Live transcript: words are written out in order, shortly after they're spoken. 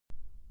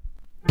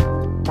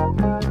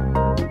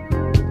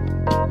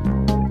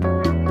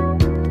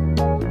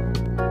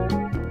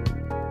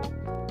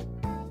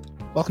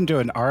Welcome to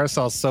an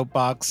RSL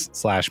soapbox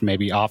 /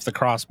 maybe off the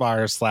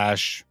crossbar /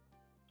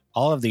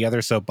 all of the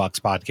other soapbox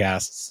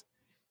podcasts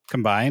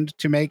combined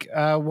to make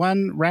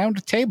one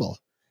round table.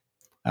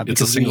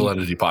 It's a single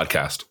entity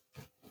podcast.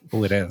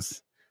 Oh, it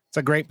is. It's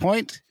a great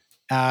point.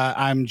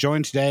 I'm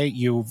joined today,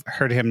 you've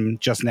heard him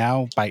just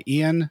now, by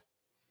Ian,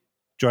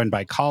 joined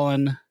by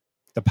Colin,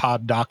 the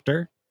pod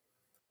doctor,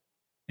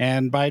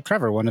 and by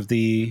Trevor, one of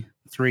the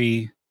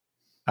three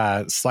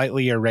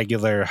slightly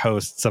irregular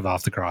hosts of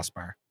Off the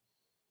Crossbar.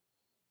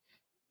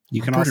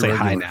 You can all say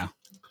hi now.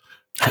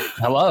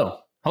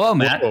 Hello,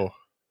 Matt. Whoa.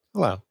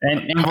 Hello.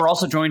 And we're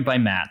also joined by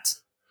Matt.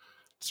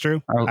 It's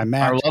true. I'm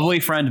Matt. Our lovely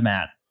friend,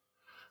 Matt.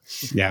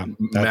 Yeah.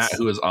 Matt,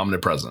 who is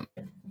omnipresent,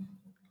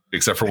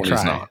 except for when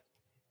he's not.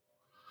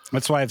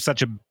 That's why I have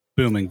such a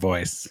booming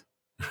voice.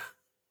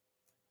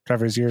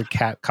 Trevor, is your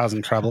cat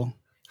causing trouble?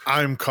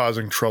 I'm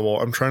causing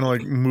trouble. I'm trying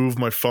to move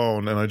my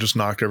phone and I just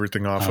knock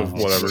everything off of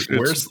whatever.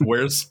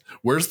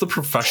 Where's the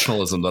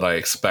professionalism that I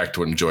expect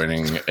when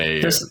joining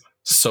a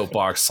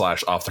soapbox /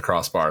 off the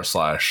crossbar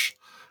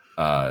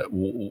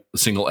 /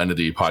 single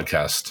entity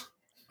podcast?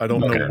 I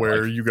don't know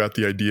where you got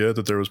the idea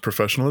that there was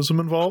professionalism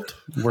involved.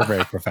 We're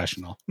very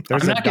professional.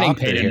 I'm not getting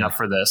paid enough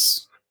for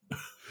this.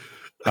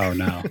 Oh,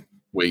 no.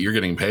 Wait, you're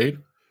getting paid?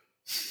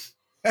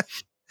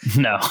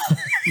 No.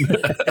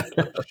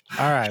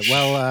 All right.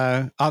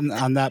 Well,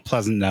 on that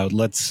pleasant note,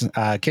 let's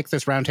kick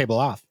this roundtable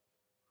off.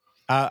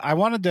 I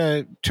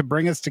wanted to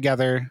bring us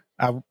together.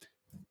 A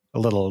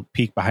little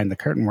peek behind the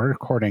curtain. We're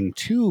recording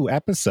 2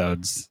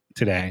 episodes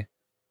today.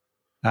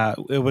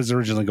 It was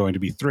originally going to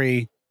be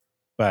 3,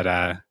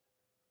 but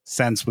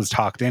sense was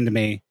talked into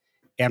me.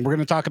 And we're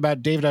going to talk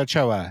about David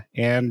Ochoa,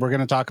 and we're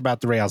going to talk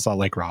about the Real Salt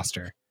Lake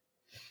roster.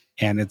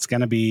 And it's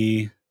going to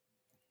be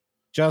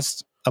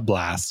just a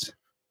blast,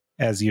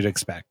 as you'd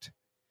expect.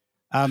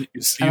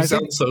 You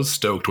sound so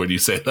stoked when you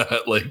say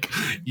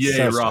that. Yay,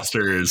 so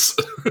rosters.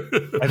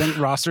 I think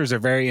rosters are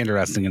very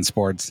interesting in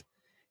sports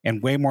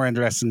and way more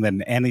interesting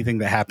than anything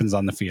that happens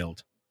on the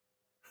field,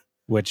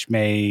 which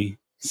may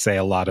say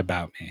a lot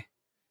about me.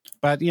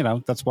 But,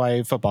 that's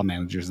why Football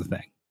Manager is the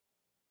thing.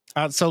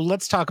 So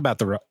let's talk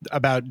about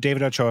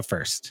David Ochoa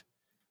first.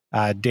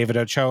 David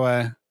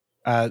Ochoa,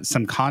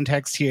 some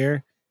context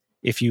here.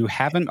 If you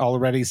haven't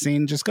already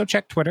seen, just go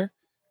check Twitter.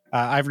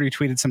 I've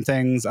retweeted some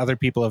things. Other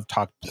people have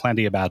talked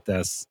plenty about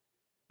this.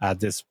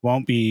 This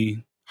won't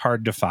be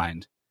hard to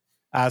find.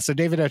 So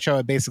David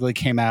Ochoa basically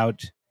came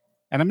out,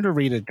 and I'm going to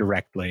read it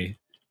directly.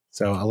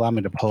 So allow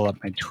me to pull up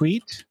my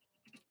tweet.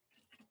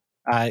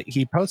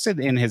 He posted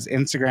in his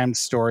Instagram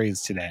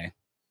stories today.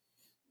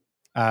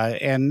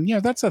 And,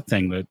 that's a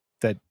thing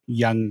that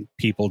young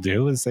people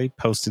do, is they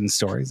post in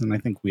stories, and I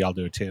think we all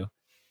do too.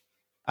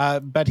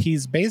 But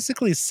he's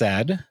basically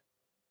said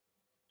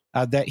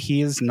that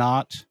he is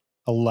not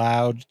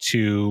allowed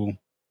to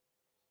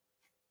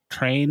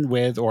train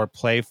with or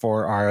play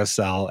for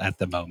RSL at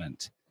the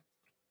moment.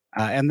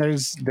 And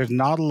there's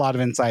not a lot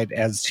of insight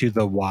as to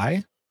the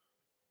why,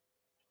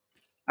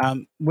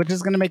 which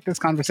is going to make this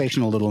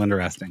conversation a little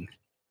interesting.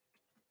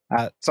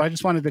 So I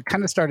just wanted to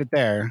kind of start it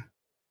there.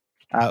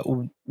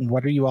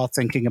 What are you all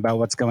thinking about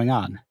what's going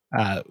on?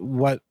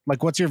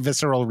 What's your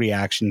visceral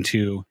reaction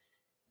to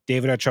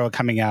David Ochoa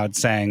coming out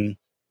saying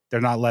they're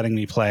not letting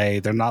me play,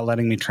 they're not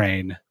letting me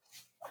train?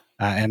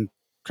 And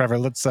Trevor,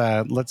 let's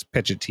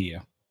pitch it to you.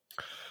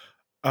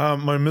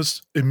 My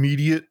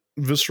immediate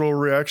visceral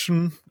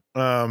reaction,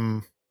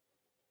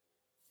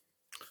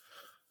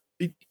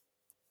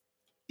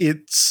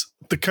 it's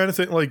the kind of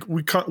thing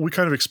we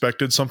kind of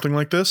expected something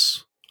like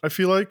this. I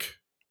feel like,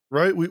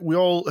 right? We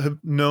all have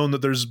known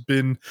that there's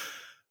been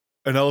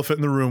an elephant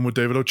in the room with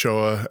David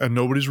Ochoa, and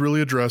nobody's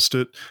really addressed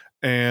it.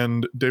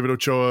 And David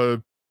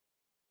Ochoa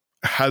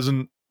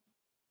hasn't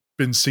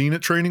been seen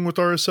at training with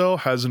RSL,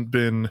 hasn't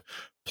been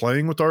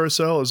playing with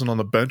RSL, isn't on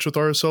the bench with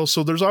RSL.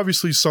 So there's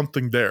obviously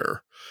something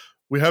there.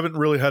 We haven't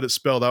really had it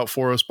spelled out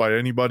for us by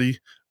anybody,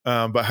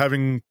 but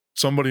having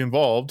somebody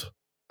involved,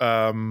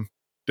 David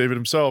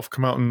himself,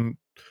 come out and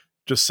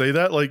just say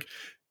that,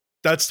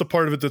 that's the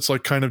part of it that's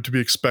kind of to be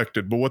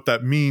expected. But what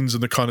that means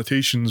and the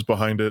connotations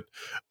behind it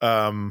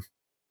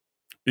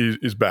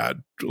is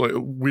bad.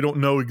 We don't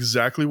know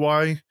exactly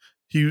why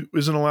he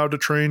isn't allowed to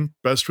train.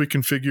 Best we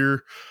can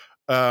figure,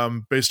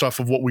 based off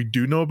of what we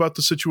do know about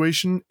the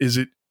situation, is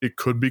it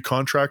could be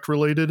contract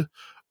related,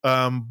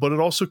 but it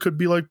also could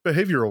be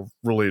behavioral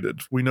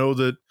related. We know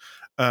that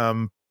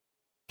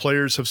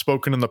players have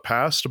spoken in the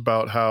past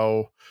about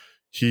how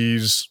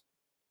he's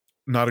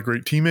not a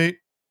great teammate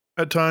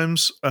at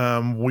times.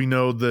 We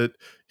know that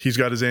he's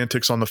got his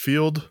antics on the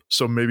field,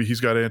 so maybe he's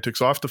got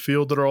antics off the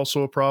field that are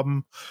also a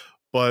problem.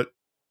 But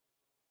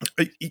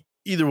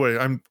either way,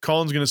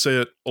 Colin's going to say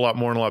it a lot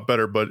more and a lot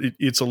better, but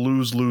it's a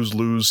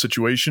lose-lose-lose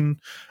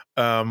situation.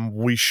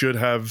 We should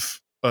have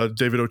a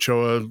David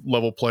Ochoa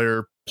level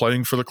player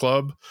playing for the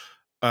club.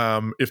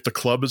 If the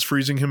club is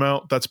freezing him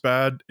out, that's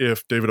bad.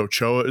 If David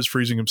Ochoa is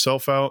freezing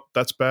himself out,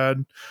 that's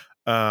bad.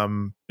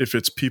 If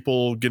it's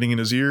people getting in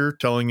his ear,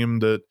 telling him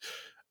that,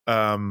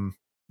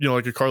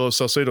 like a Carlos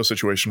Salcedo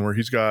situation where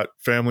he's got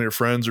family or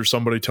friends or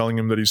somebody telling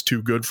him that he's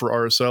too good for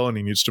RSL and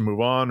he needs to move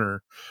on,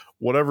 or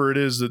whatever it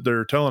is that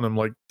they're telling him,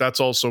 like,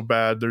 that's also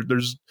bad.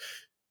 There's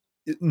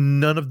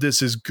none of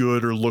this is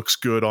good or looks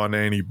good on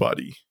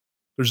anybody.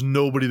 There's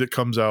nobody that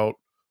comes out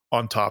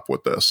on top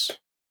with this.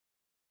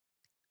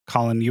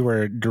 Colin, you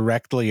were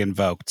directly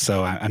invoked,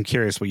 so I'm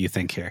curious what you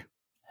think here.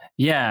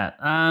 Yeah.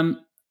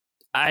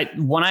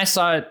 When I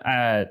saw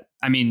it,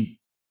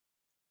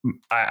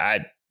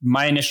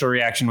 my initial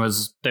reaction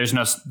was there's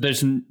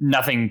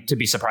nothing to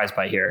be surprised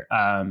by here.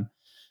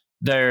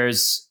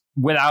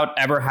 Without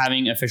ever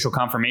having official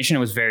confirmation, it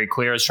was very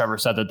clear, as Trevor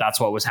said, that that's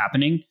what was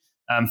happening.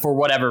 For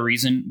whatever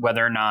reason,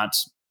 whether or not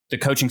the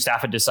coaching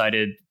staff had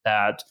decided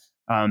that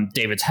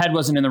David's head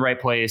wasn't in the right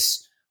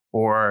place,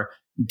 or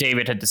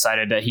David had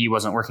decided that he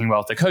wasn't working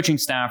well with the coaching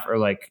staff, or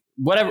like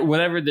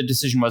whatever the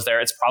decision was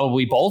there, it's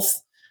probably both,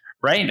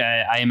 right?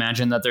 I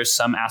imagine that there's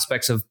some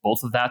aspects of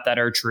both of that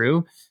are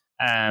true.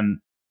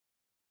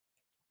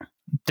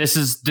 This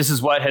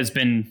is what has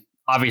been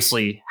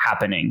obviously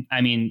happening.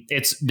 I mean,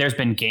 there's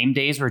been game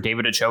days where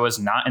David Ochoa is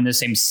not in the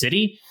same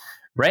city,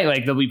 right?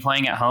 Like they'll be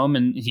playing at home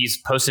and he's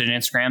posted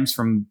Instagrams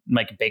from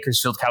like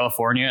Bakersfield,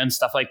 California and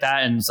stuff like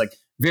that. And it's like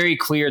very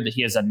clear that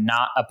he is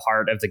not a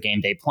part of the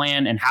game day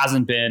plan and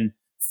hasn't been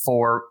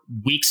for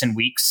weeks and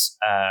weeks.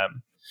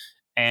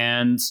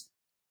 And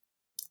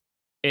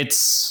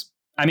it's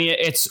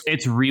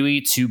really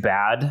too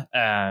bad.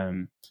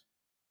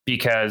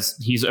 Because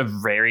he's a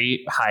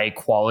very high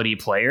quality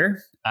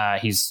player.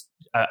 He's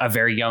a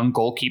very young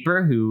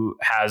goalkeeper who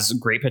has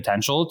great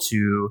potential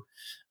to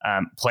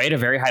play at a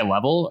very high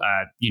level.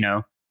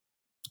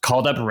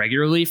 Called up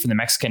regularly for the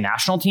Mexican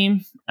national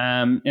team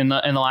in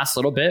the last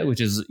little bit, which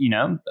is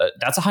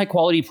that's a high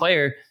quality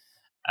player.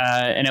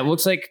 And it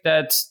looks like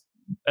that's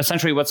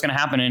essentially what's going to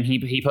happen. And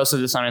he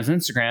posted this on his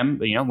Instagram.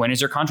 When is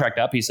your contract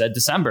up? He said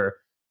December.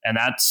 And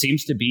that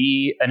seems to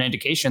be an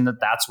indication that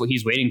that's what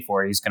he's waiting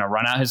for. He's going to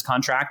run out his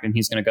contract and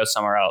he's going to go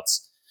somewhere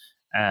else.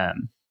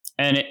 And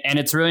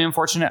it's really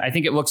unfortunate. I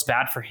think it looks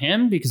bad for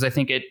him because I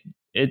think it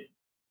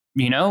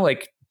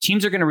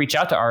teams are going to reach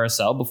out to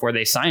RSL before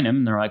they sign him.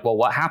 And they're like, well,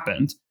 what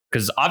happened?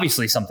 Because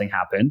obviously something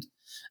happened.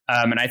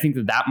 And I think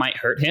that might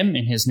hurt him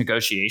in his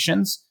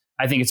negotiations.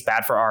 I think it's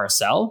bad for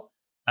RSL.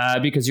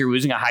 Because you're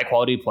losing a high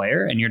quality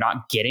player and you're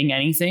not getting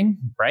anything,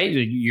 right?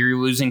 You're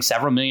losing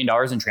several $1 million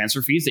in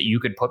transfer fees that you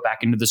could put back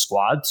into the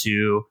squad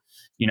to,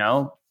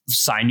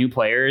 sign new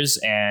players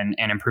and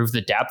improve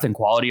the depth and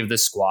quality of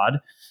this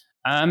squad.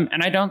 And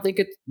I don't think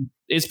it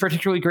is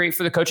particularly great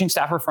for the coaching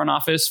staff or front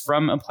office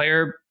from a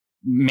player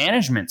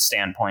management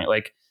standpoint.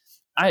 Like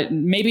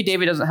maybe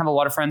David doesn't have a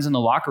lot of friends in the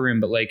locker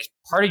room, but like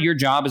part of your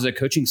job as a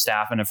coaching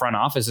staff and a front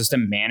office is to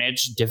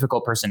manage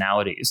difficult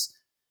personalities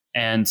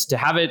and to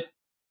have it.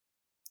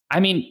 I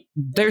mean,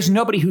 there's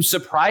nobody who's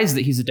surprised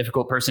that he's a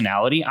difficult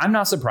personality. I'm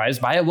not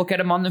surprised by it. Look at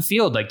him on the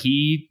field. Like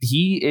he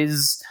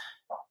is,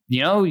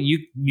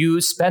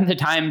 you spend the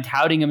time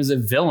touting him as a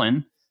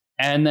villain.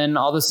 And then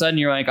all of a sudden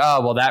you're like,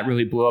 oh, well, that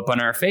really blew up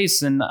on our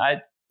face. And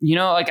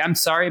I'm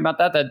sorry about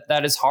that.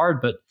 That is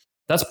hard, but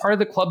that's part of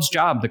the club's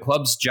job. The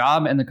club's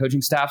job and the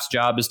coaching staff's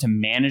job is to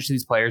manage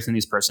these players and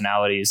these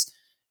personalities.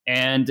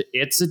 And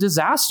it's a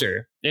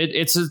disaster.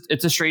 It's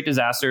a straight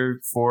disaster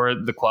for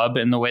the club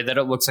in the way that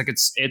it looks like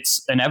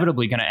it's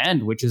inevitably going to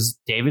end, which is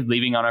David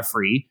leaving on a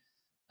free,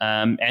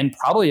 and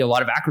probably a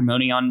lot of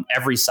acrimony on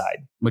every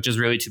side, which is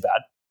really too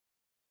bad.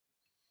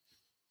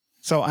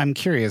 So I'm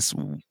curious.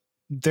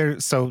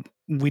 So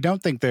we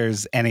don't think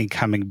there's any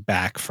coming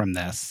back from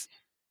this,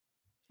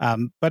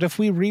 but if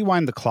we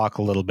rewind the clock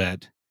a little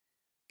bit,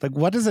 like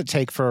what does it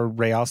take for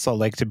Real Salt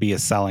Lake to be a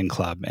selling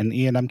club? And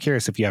Ian, I'm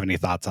curious if you have any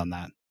thoughts on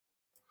that.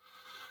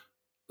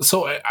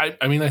 So,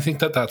 I mean, I think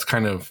that's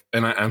kind of,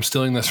 and I'm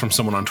stealing this from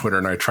someone on Twitter,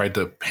 and I tried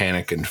to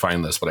panic and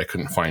find this, but I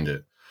couldn't find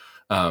it.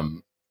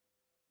 I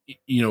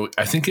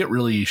think it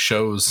really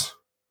shows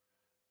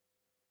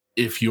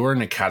if you're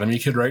an academy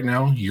kid right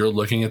now, you're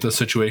looking at the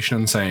situation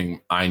and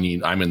saying, I'm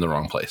in the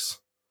wrong place,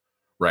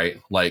 right?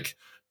 Like,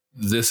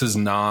 this is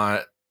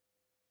not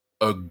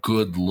a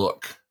good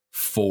look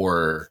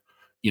for,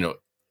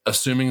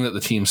 assuming that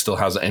the team still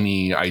has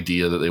any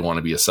idea that they want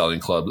to be a selling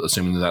club,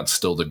 assuming that that's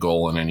still the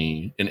goal in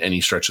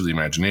any stretch of the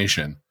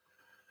imagination,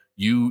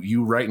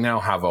 you right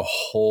now have a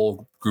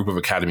whole group of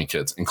academy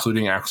kids,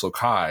 including Axel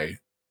Kai,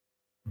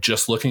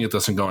 just looking at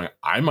this and going,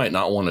 I might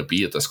not want to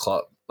be at this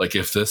club. Like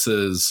if this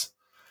is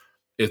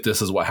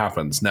what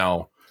happens.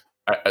 Now,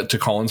 to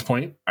Colin's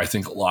point, I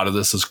think a lot of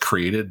this is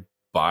created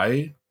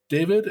by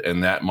David,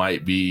 and that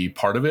might be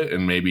part of it.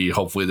 And maybe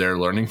hopefully they're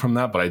learning from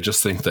that. But I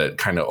just think that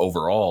kind of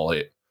overall,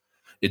 it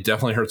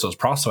definitely hurts those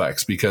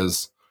prospects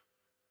because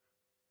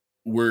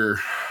the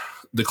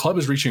club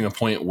is reaching a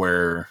point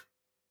where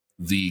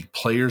the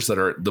players that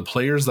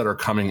are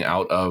coming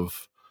out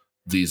of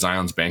the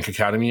Zion's Bank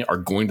Academy are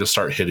going to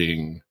start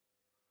hitting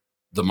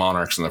the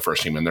Monarchs in the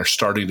first team, and they're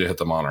starting to hit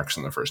the Monarchs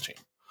in the first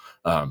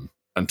team.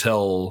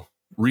 Until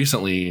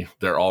recently,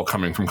 they're all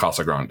coming from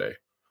Casa Grande,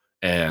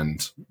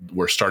 And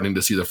we're starting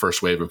to see the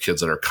first wave of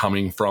kids that are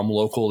coming from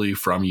locally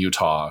from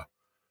Utah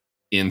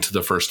into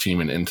the first team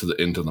and into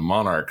the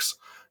Monarchs.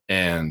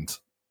 And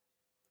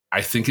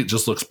I think it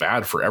just looks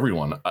bad for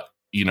everyone.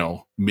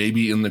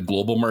 Maybe in the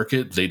global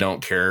market, they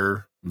don't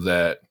care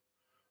that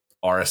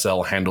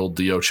RSL handled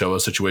the Ochoa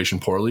situation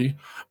poorly.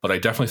 But I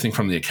definitely think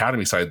from the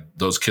academy side,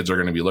 those kids are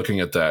going to be looking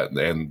at that,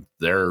 and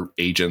their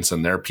agents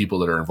and their people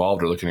that are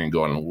involved are looking and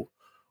going,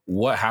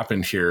 what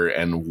happened here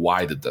and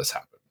why did this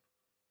happen?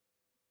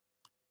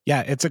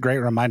 Yeah, it's a great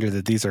reminder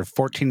that these are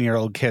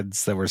 14-year-old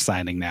kids that we're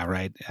signing now,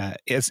 right?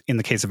 Is in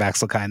the case of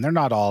Axel Kine, they're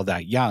not all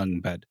that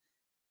young, but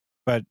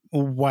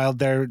while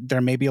there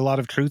may be a lot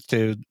of truth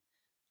to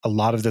a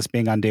lot of this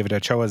being on David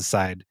Ochoa's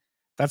side,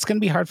 that's going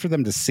to be hard for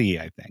them to see,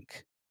 I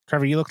think.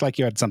 Trevor, you look like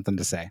you had something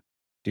to say.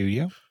 Do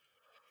you?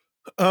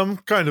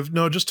 Kind of.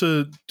 No, just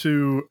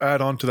to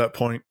add on to that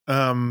point.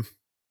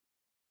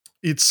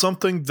 It's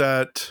something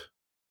that,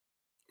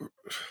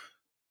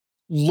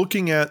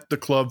 looking at the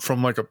club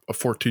from like a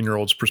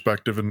 14-year-old's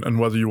perspective and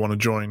whether you want to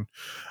join,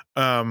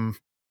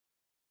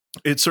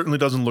 it certainly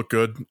doesn't look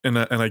good. And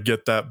I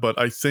get that, but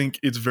I think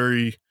it's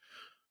very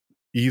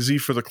easy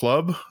for the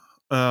club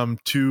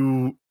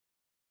to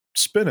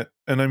spin it.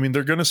 And I mean,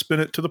 they're going to spin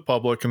it to the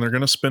public, and they're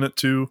going to spin it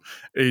to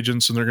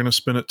agents, and they're going to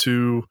spin it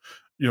to,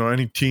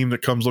 any team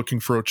that comes looking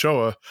for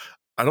Ochoa.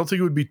 I don't think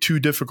it would be too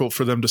difficult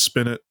for them to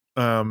spin it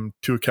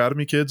to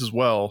academy kids as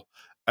well,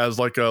 as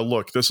like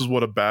look, this is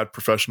what a bad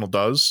professional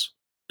does.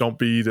 Don't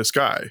be this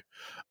guy.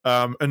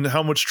 And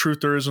how much truth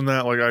there is in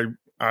that, like,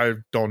 I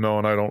don't know,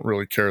 and I don't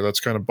really care. That's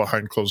kind of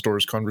behind closed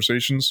doors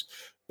conversations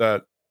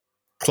that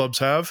clubs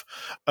have.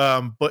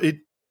 But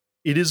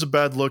it is a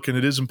bad look, and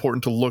it is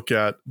important to look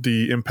at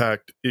the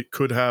impact it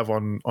could have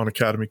on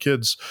academy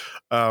kids.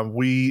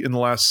 We, in the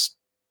last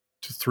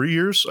 3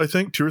 years, I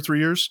think 2 or 3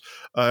 years,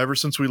 ever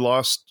since we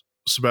lost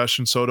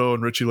Sebastian Soto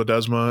and Richie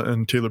Ledesma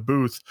and Taylor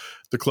Booth,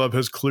 the club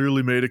has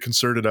clearly made a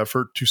concerted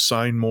effort to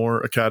sign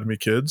more academy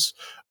kids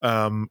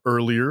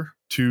earlier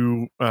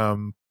to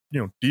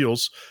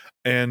deals.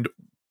 And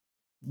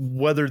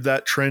whether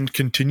that trend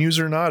continues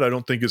or not, I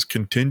don't think is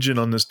contingent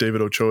on this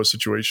David Ochoa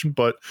situation,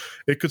 but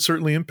it could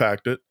certainly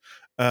impact it.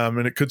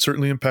 And it could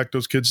certainly impact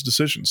those kids'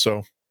 decisions.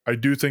 So I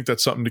do think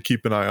that's something to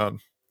keep an eye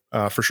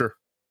on for sure.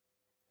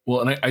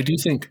 Well, and I do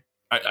think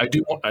I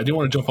do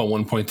want to jump on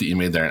one point that you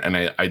made there. And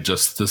I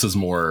just, this is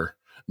more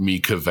me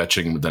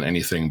kvetching than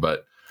anything,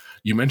 but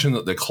you mentioned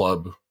that the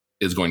club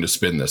is going to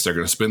spin this. They're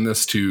going to spin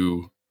this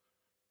to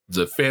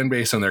the fan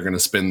base, and they're going to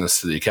spin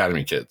this to the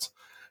academy kids.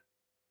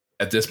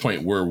 At this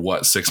point,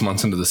 we're 6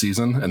 months into the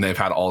season, and they've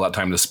had all that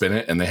time to spin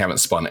it, and they haven't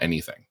spun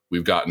anything.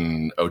 We've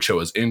gotten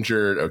Ochoa's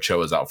injured,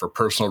 Ochoa's out for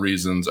personal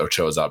reasons,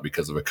 Ochoa's out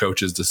because of a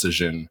coach's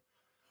decision.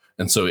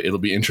 And so it'll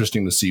be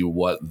interesting to see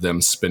what them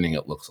spinning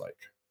it looks like.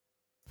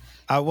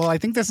 Well, I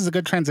think this is a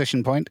good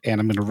transition point,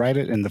 and I'm going to write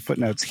it in the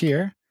footnotes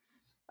here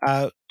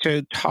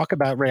to talk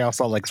about Real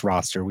Salt Lake's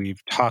roster.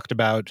 We've talked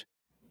about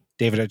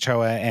David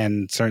Ochoa,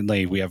 and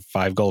certainly we have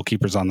 5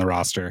 goalkeepers on the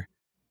roster.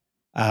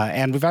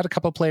 And we've had a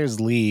couple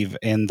players leave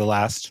in the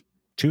last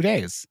 2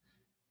 days.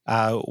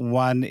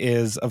 One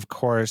is, of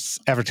course,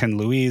 Everton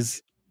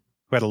Luiz,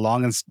 who had a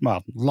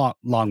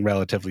long,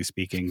 relatively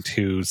speaking,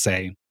 to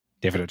say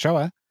David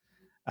Ochoa.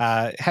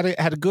 Had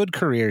a good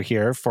career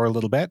here for a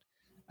little bit,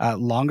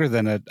 longer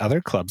than at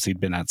other clubs he'd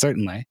been at,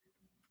 certainly,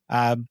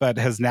 but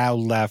has now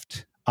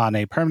left on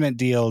a permanent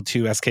deal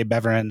to SK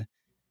Beveren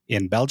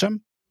in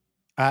Belgium.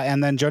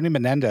 And then Joni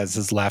Menendez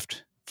has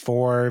left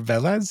for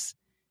Vélez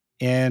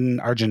in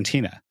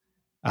Argentina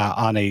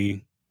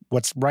on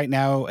what's right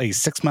now a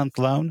 6-month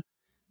loan.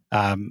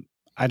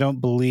 I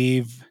don't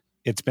believe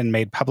it's been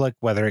made public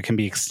whether it can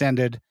be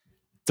extended.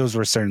 Those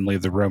were certainly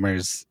the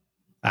rumors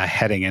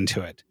heading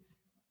into it.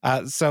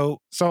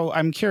 So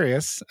I'm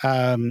curious,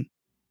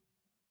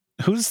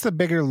 who's the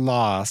bigger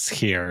loss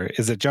here?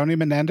 Is it Joni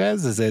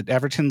Menendez? Is it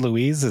Everton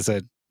Luiz?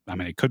 It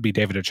could be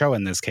David Ochoa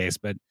in this case,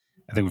 but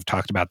I think we've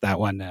talked about that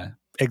one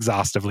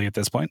exhaustively at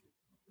this point.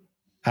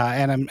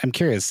 And I'm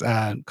curious,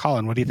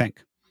 Colin, what do you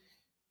think?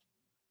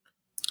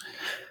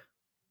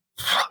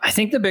 I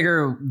think the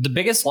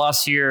biggest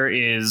loss here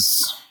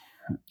is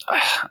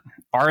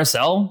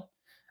RSL.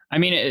 I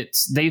mean,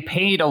 they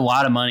paid a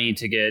lot of money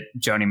to get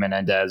Joni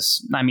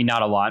Menendez. I mean,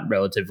 not a lot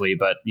relatively,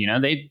 but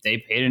they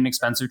paid an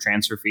expensive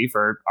transfer fee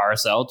for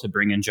RSL to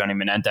bring in Joni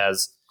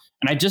Menendez.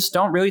 And I just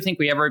don't really think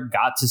we ever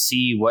got to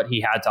see what he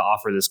had to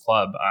offer this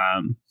club.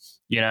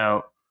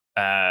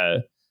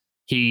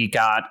 He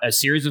got a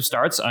series of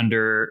starts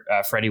under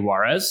Freddy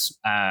Juarez,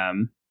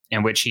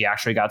 in which he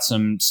actually got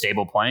some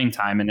stable playing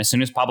time. And as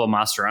soon as Pablo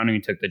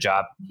Mascherano took the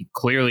job, he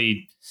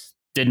clearly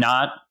did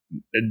not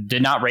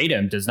rate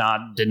him, did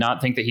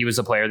not think that he was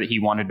a player that he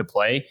wanted to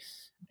play.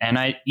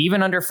 And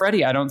even under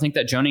Freddie, I don't think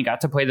that Joni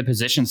got to play the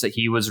positions that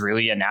he was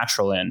really a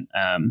natural in.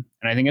 And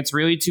I think it's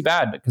really too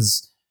bad,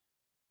 because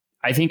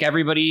I think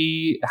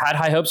everybody had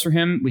high hopes for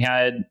him.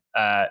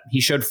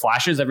 He showed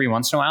flashes every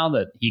once in a while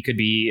that he could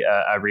be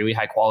a really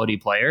high quality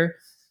player.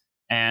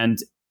 And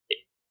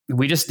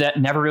we just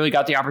never really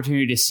got the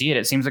opportunity to see it.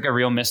 It seems like a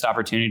real missed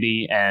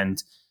opportunity,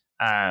 and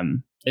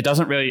it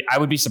doesn't really. I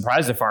would be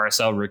surprised if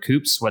RSL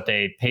recoups what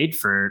they paid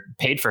for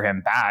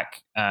him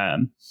back.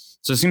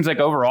 So it seems like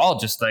overall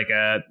just like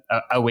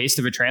a waste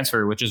of a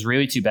transfer, which is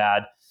really too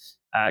bad.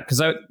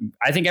 Because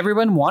I think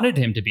everyone wanted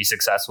him to be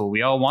successful.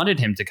 We all wanted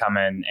him to come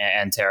in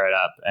and tear it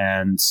up,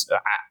 and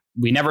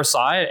we never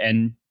saw it.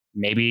 And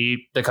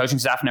maybe the coaching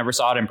staff never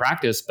saw it in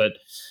practice, but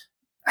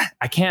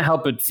I can't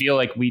help but feel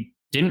like we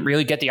didn't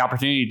really get the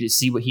opportunity to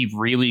see what he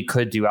really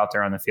could do out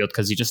there on the field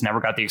because he just never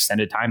got the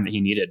extended time that he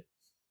needed.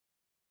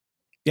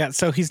 Yeah,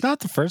 so he's not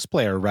the first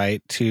player,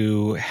 right,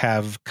 to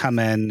have come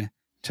in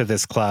to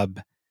this club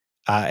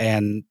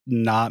and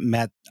not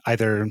met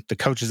either the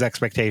coach's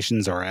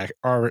expectations or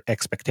our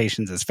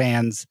expectations as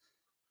fans,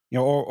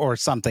 or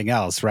something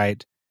else,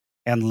 right?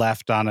 And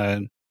left on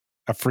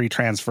a free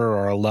transfer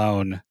or a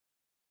loan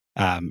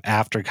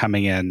after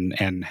coming in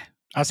and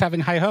us having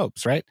high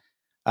hopes, right?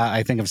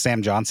 I think of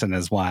Sam Johnson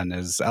as one,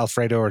 as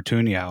Alfredo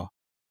Ortuño,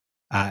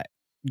 Guram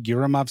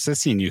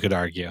Obsessian, you could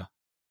argue.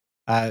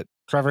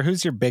 Trevor,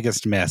 who's your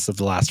biggest miss of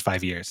the last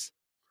 5 years?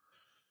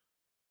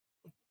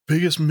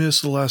 Biggest miss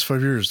of the last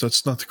 5 years?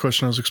 That's not the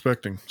question I was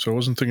expecting, so I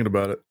wasn't thinking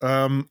about it.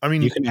 I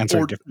mean, you can answer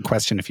a different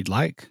question if you'd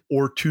like.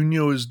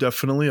 Ortuño is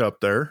definitely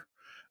up there.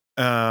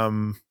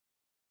 Yeah,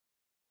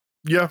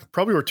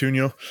 probably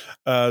Ortuño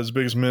is the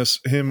biggest miss,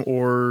 him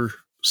or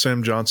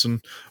Sam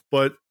Johnson.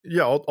 But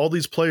yeah, all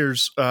these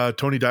players,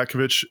 Tony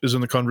Dakovic is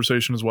in the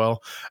conversation as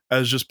well,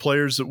 as just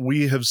players that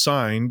we have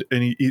signed,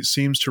 and he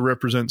seems to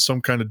represent some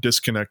kind of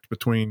disconnect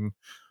between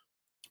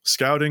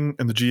scouting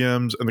and the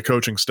GMs and the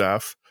coaching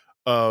staff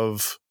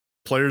of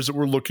players that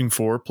we're looking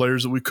for,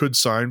 players that we could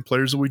sign,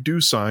 players that we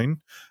do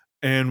sign,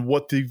 and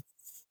what the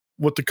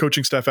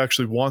coaching staff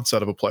actually wants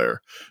out of a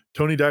player.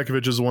 Tony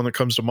Dakovic is the one that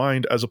comes to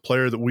mind as a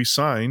player that we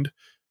signed,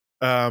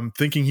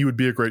 thinking he would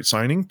be a great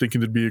signing,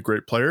 thinking he'd be a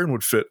great player and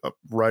would fit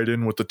right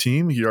in with the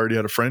team. He already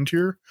had a friend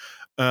here,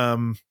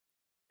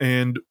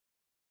 and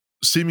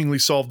seemingly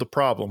solved the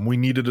problem. We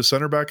needed a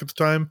center back at the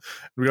time.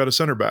 We got a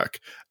center back.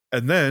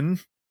 And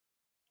then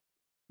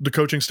the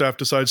coaching staff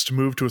decides to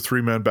move to a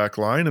 3-man back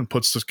line and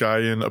puts this guy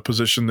in a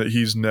position that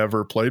he's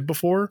never played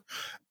before.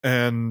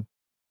 And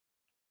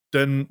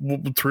then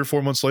 3 or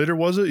 4 months later,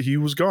 he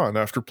was gone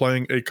after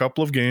playing a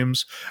couple of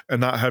games and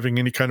not having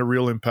any kind of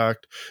real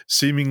impact.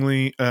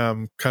 Seemingly,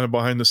 kind of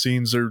behind the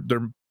scenes,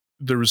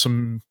 there was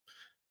some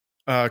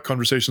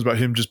conversations about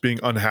him just being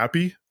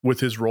unhappy with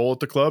his role at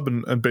the club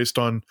and based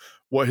on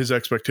what his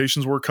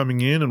expectations were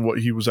coming in and what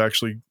he was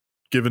actually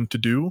given to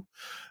do.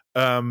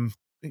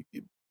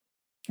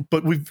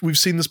 But we've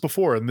seen this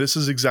before, and this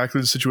is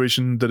exactly the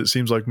situation that it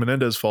seems like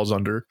Menendez falls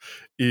under.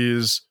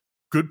 Is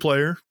good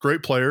player,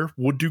 great player,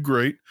 would do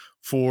great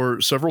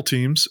for several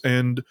teams,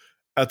 and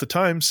at the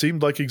time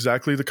seemed like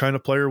exactly the kind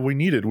of player we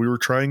needed. We were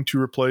trying to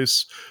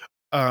replace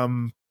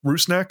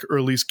Rusnak, or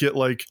at least get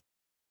like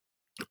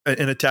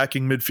an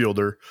attacking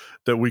midfielder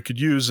that we could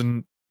use,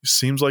 and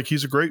seems like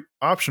he's a great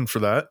option for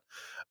that.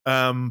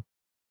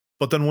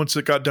 But then once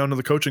it got down to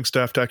the coaching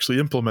staff to actually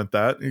implement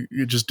that,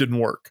 it just didn't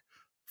work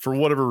for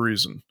whatever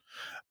reason.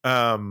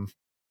 So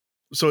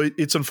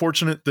it's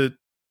unfortunate that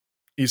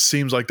it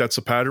seems like that's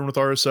a pattern with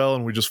RSL,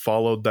 and we just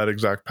followed that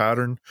exact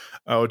pattern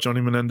with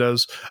Johnny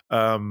Menendez.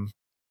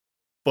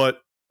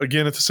 But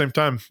again, at the same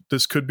time,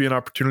 this could be an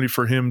opportunity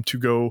for him to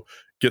go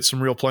get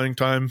some real playing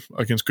time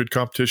against good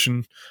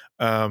competition,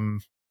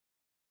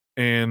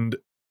 and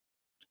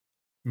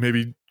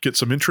maybe get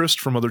some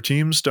interest from other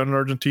teams down in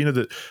Argentina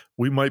that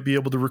we might be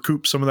able to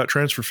recoup some of that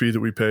transfer fee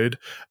that we paid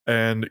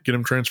and get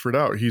him transferred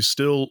out. He's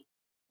still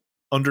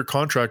under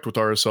contract with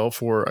RSL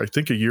for, I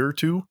think, a year or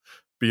two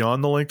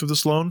beyond the length of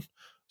this loan.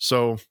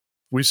 So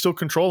we still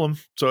control him.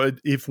 So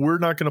if we're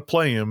not going to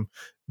play him,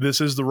 this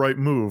is the right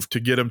move to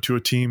get him to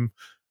a team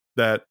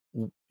that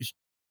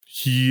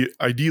he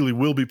ideally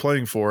will be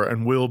playing for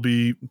and will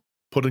be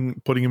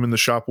putting him in the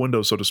shop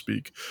window, so to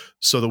speak,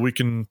 so that we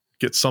can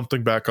get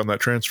something back on that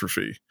transfer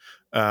fee.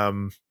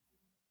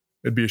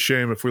 It'd be a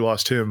shame if we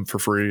lost him for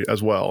free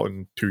as well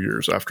in 2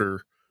 years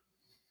after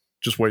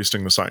just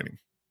wasting the signing.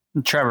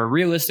 Trevor,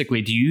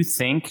 realistically, do you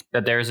think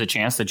that there's a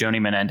chance that Johnny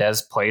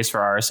Menendez plays for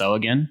RSL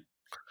again?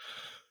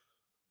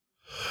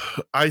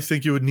 I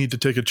think you would need to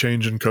take a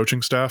change in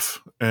coaching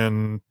staff.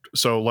 And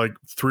so like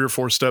 3 or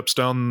 4 steps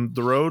down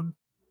the road,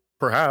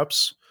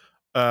 perhaps.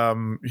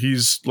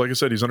 He's, like I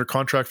said, he's under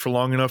contract for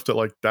long enough that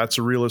like that's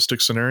a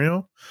realistic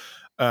scenario.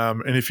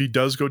 And if he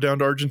does go down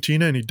to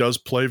Argentina and he does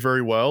play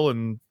very well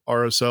and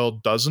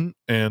RSL doesn't,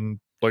 and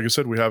like I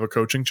said, we have a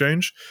coaching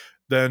change,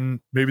 then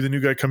maybe the new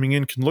guy coming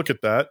in can look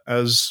at that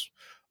as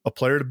a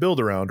player to build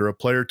around or a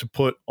player to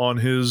put on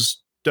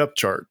his depth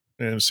chart.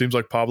 And it seems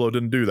like Pablo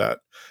didn't do that.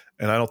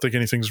 And I don't think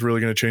anything's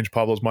really going to change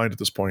Pablo's mind at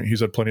this point. He's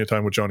had plenty of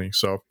time with Johnny.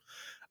 So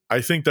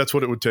I think that's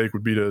what it would take,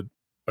 would be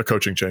a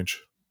coaching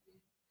change.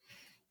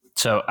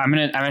 So I'm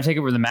gonna take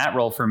over the Matt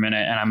role for a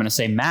minute, and I'm gonna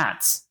say,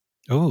 Matt.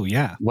 Oh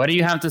yeah. What do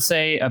you have to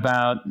say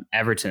about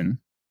Everton?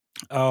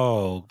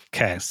 Oh,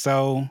 okay.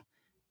 So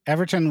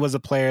Everton was a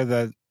player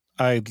that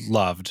I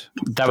loved.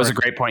 That was a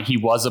great point. He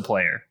was a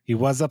player. He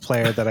was a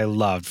player that I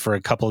loved for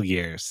a couple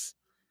years.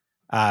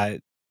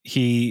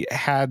 He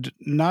had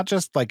not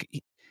just like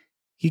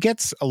he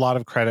gets a lot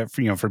of credit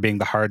for being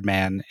the hard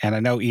man, and I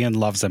know Ian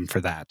loves him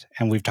for that,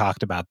 and we've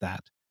talked about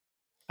that.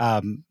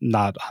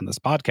 Not on this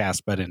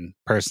podcast, but in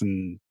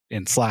person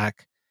in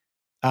Slack.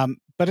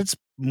 But it's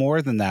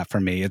more than that for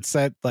me. It's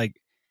that like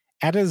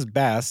at his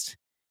best,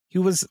 he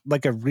was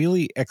like a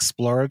really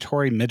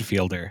exploratory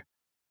midfielder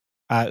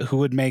who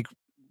would make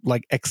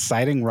like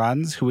exciting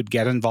runs, who would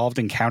get involved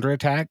in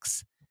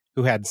counterattacks,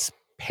 who had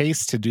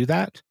pace to do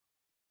that,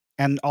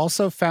 and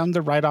also found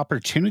the right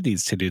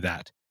opportunities to do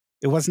that.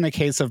 It wasn't a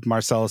case of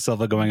Marcelo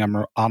Silva going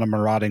on a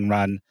marauding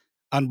run,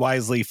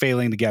 unwisely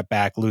failing to get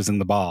back, losing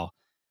the ball.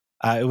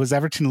 It was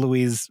Everton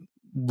Luiz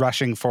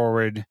rushing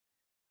forward,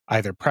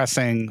 either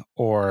pressing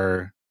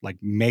or like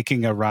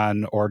making a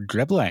run or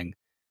dribbling.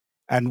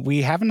 And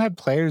we haven't had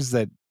players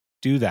that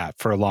do that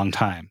for a long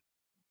time.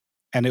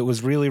 And it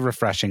was really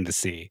refreshing to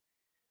see.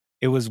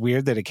 It was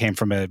weird that it came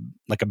from a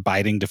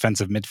biting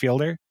defensive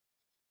midfielder.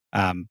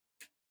 But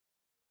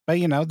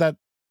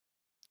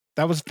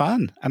that was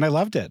fun and I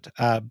loved it.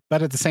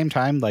 But at the same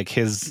time, like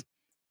his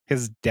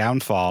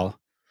downfall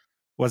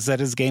was that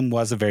his game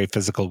was a very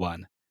physical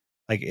one.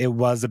 Like it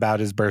was about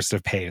his burst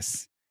of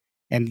pace.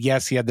 And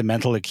yes, he had the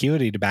mental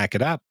acuity to back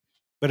it up,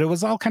 but it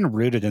was all kind of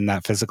rooted in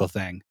that physical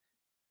thing.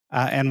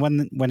 And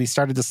when he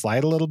started to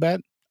slide a little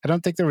bit, I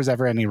don't think there was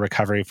ever any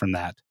recovery from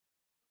that.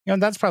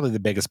 That's probably the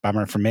biggest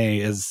bummer for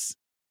me is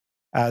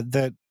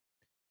that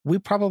we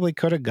probably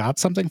could have got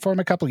something for him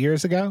a couple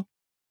years ago,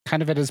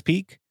 kind of at his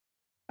peak.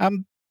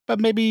 But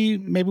maybe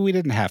we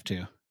didn't have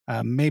to.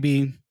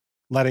 Maybe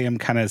letting him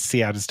kind of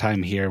see out his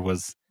time here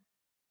was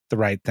the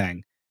right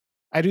thing.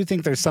 I do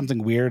think there's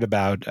something weird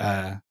about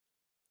the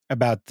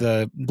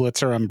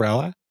Blitzer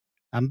umbrella,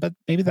 but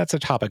maybe that's a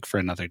topic for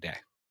another day.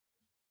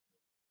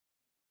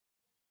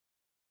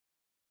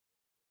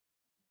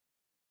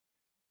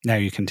 Now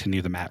you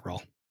continue the Matt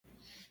roll.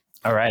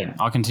 All right,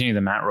 I'll continue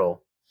the Matt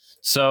roll.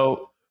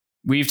 So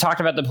we've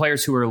talked about the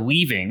players who are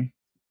leaving.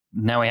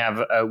 Now we have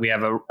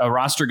a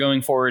roster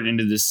going forward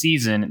into the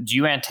season. Do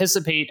you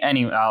anticipate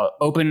any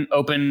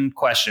open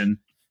question?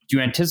 Do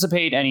you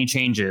anticipate any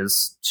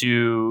changes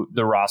to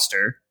the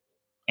roster,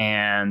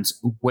 and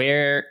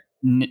where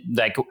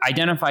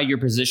identify your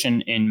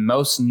position in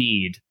most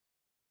need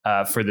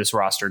for this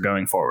roster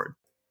going forward?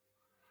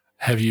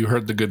 Have you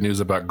heard the good news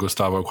about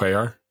Gustavo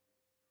Cuellar?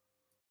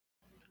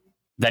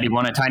 That he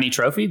won a tiny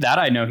trophy? That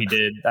I know he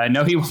did. I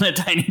know he won a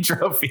tiny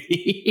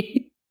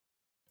trophy.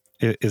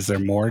 Is there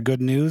more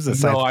good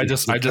news? No, I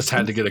just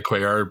had to get a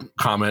Cuellar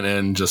comment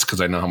in just because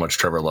I know how much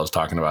Trevor loves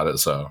talking about it.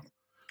 So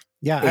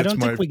yeah, I don't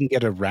think we can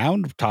get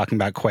around talking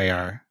about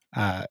Cuellar.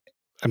 I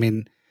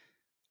mean,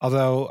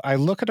 although I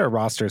look at our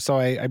roster, so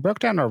I broke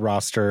down our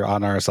roster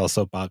on RSL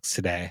Soapbox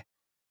today,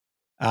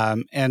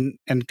 and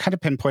kind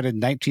of pinpointed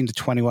 19 to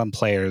 21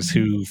 players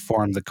who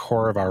form the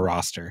core of our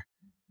roster.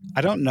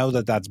 I don't know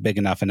that that's big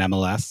enough in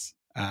MLS,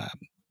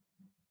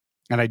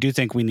 and I do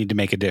think we need to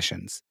make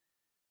additions.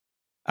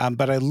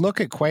 But I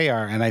look at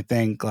Cuellar and I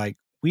think like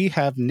we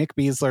have Nick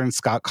Beasler and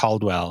Scott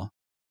Caldwell.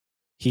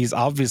 He's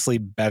obviously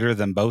better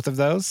than both of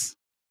those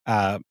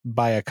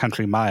by a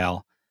country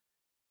mile,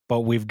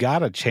 but we've got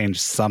to change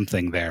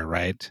something there,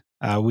 right?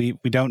 We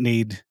don't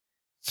need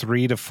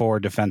 3 to 4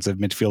 defensive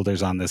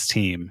midfielders on this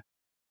team.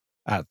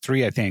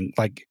 3, I think.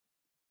 Like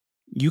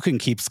you can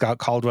keep Scott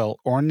Caldwell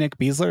or Nick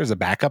Beasler as a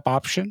backup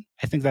option.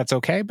 I think that's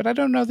okay, but I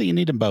don't know that you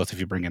need them both if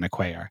you bring in a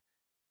Cuellar.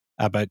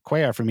 But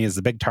Cuellar for me is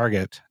the big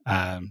target.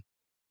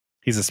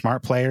 He's a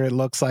smart player, it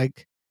looks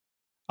like.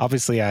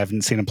 Obviously, I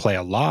haven't seen him play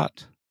a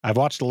lot. I've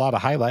watched a lot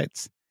of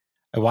highlights.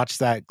 I watched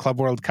that Club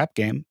World Cup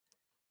game.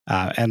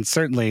 And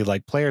certainly,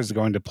 like, players are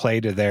going to play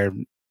to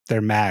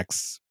their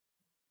max,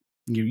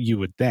 you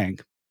would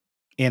think,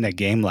 in a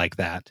game like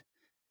that.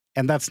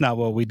 And that's not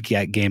what we'd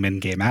get game in,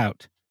 game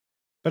out.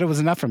 But it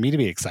was enough for me to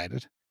be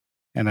excited.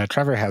 And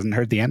Trevor hasn't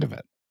heard the end of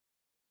it.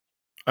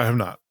 I have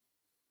not.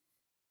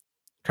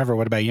 Trevor,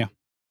 what about you?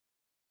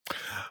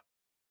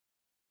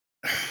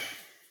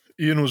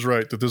 Ian was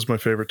right that this is my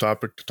favorite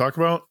topic to talk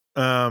about.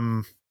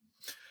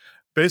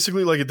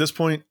 Basically, like at this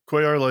point,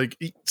 Cuellar, like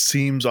it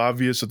seems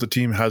obvious that the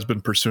team has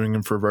been pursuing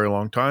him for a very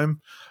long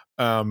time.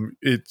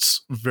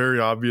 It's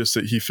very obvious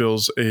that he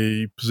fills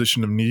a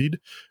position of need.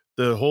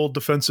 The whole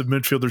defensive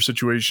midfielder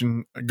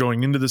situation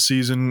going into the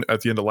season,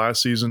 at the end of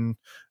last season,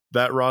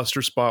 that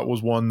roster spot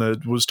was one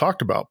that was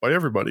talked about by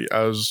everybody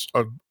as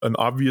an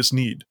obvious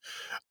need.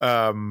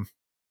 And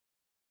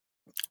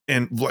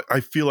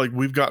I feel like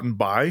we've gotten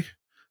by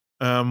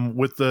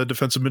with the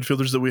defensive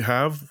midfielders that we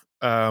have.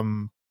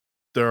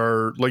 There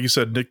are, like you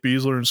said, Nick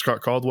Beasler and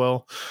Scott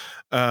Caldwell.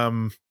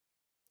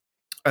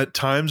 At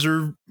times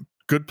are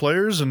good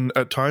players and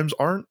at times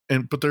aren't,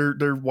 but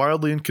they're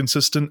wildly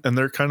inconsistent and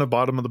they're kind of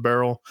bottom of the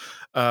barrel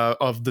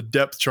of the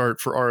depth chart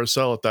for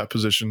RSL at that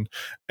position.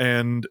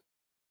 And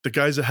the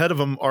guys ahead of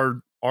them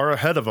are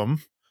ahead of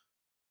them,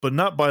 but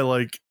not by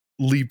like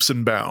leaps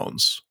and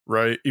bounds,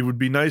 right? It would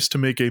be nice to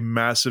make a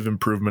massive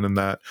improvement in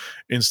that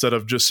instead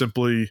of just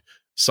simply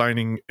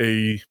signing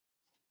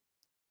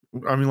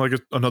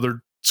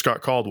another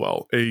Scott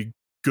Caldwell, a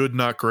good,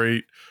 not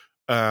great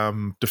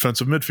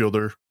defensive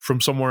midfielder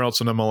from somewhere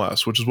else in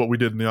MLS, which is what we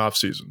did in the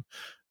offseason.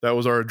 That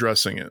was our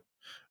addressing it.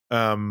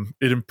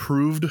 It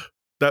improved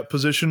that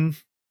position,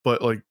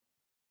 but like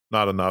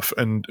not enough.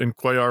 And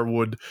Cuellar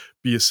would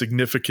be a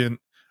significant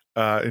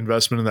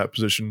investment in that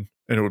position,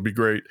 and it would be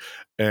great.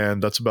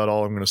 And that's about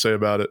all I'm going to say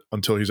about it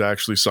until he's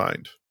actually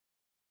signed.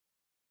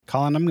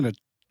 Colin, I'm going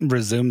to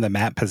assume the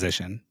map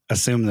position.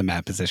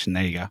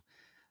 There you go.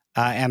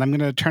 And I'm going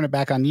to turn it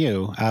back on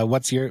you.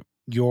 What's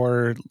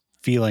your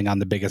feeling on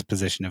the biggest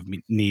position of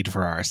need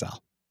for RSL?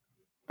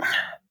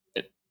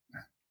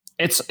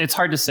 It's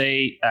hard to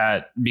say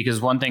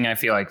because one thing I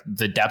feel like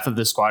the depth of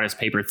the squad is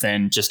paper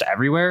thin just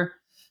everywhere.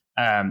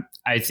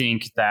 I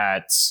think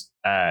that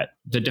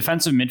the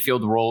defensive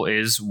midfield role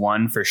is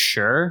one for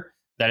sure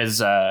that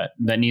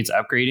needs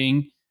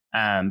upgrading.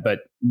 But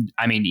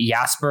I mean,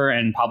 Jasper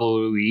and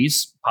Pablo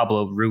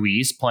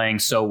Ruiz playing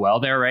so well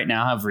there right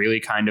now have really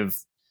kind of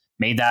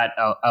made that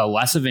a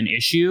less of an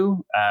issue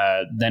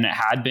than it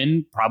had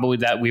been, probably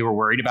that we were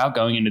worried about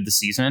going into the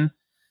season.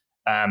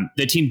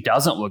 The team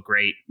doesn't look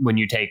great when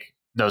you take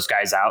those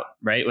guys out,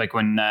 right? Like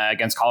when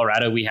against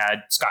Colorado, we had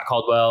Scott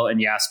Caldwell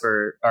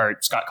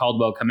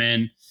come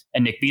in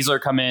and Nick Beasler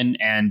come in,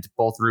 and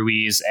both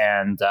Ruiz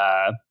and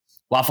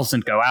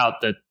Waffleson go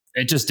out. That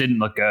it just didn't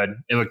look good.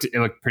 It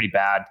looked pretty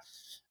bad.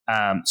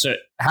 So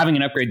having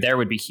an upgrade there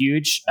would be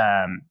huge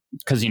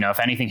because, if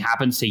anything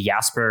happens to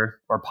Jasper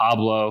or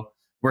Pablo,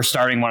 we're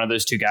starting one of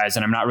those two guys,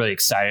 and I'm not really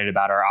excited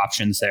about our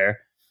options there.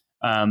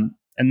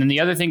 And then the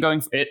other thing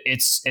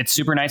it's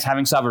super nice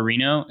having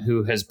Savarino,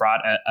 who has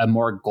brought a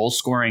more goal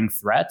scoring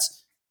threat,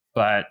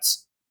 but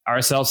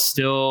RSL's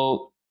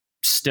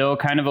still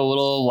kind of a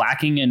little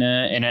lacking in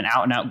an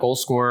out and out goal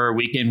scorer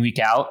week in, week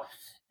out.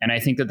 And I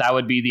think that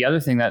would be the other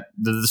thing that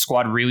the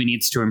squad really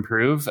needs to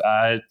improve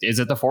is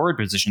at the forward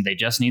position. They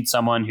just need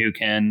someone who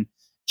can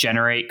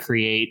generate,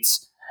 create,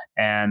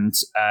 and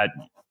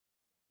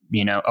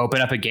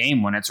open up a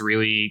game when it's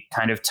really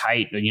kind of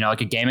tight.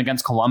 Like a game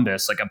against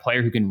Columbus, like a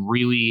player who can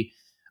really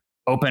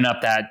open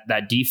up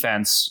that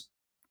defense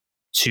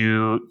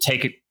to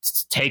take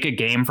a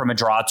game from a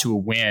draw to a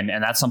win.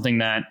 And that's something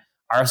that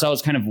RSL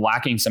is kind of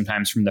lacking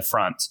sometimes from the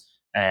front.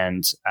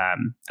 And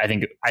I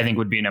think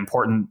would be an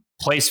important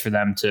place for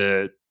them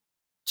to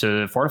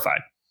fortify.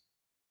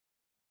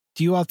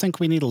 Do you all think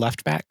we need a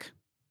left back?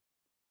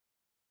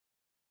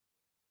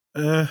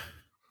 I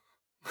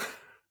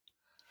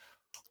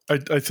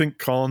think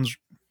Collins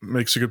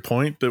makes a good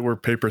point that we're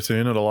paper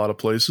thin at a lot of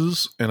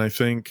places. And I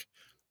think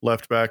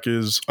left back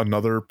is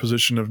another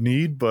position of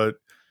need, but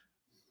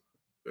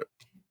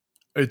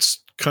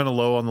it's kind of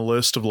low on the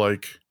list of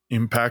like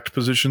impact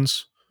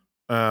positions.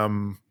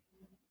 Brody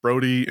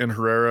and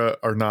Herrera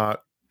are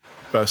not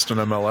best in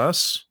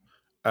MLS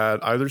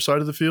at either side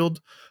of the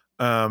field.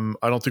 I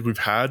don't think we've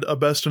had a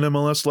best in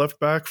MLS left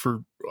back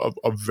for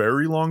a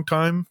very long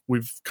time.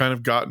 We've kind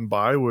of gotten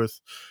by with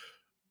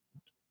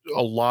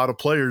a lot of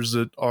players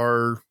that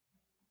are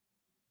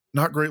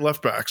not great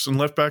left backs, and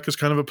left back is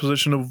kind of a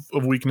position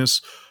of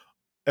weakness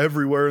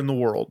everywhere in the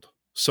world.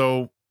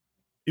 So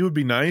it would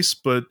be nice,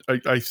 but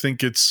I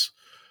think it's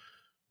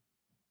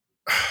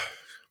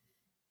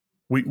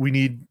we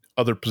need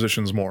other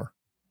positions more.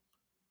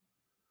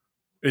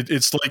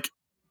 It's like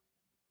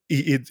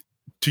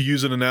to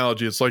use an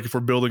analogy, it's like if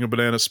we're building a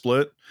banana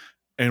split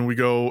and we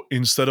go,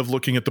 instead of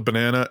looking at the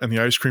banana and the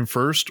ice cream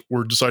first,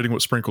 we're deciding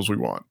what sprinkles we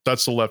want.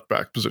 That's the left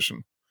back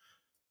position.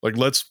 Like,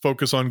 let's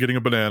focus on getting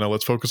a banana.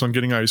 Let's focus on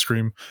getting ice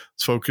cream.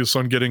 Let's focus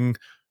on getting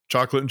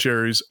chocolate and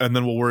cherries, and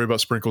then we'll worry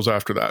about sprinkles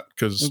after that.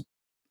 Because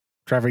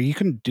Trevor, you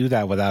can do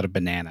that without a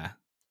banana.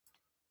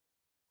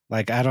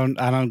 Like, I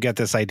don't get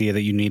this idea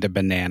that you need a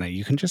banana.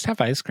 You can just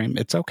have ice cream.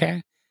 It's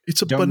okay.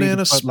 It's a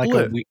banana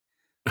split.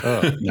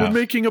 No. We're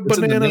making a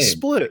banana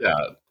split. Yeah,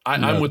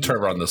 I'm with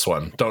Trevor on this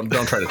one. Don't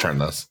try to turn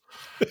this.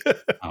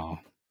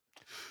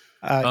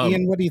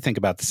 Ian, what do you think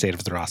about the state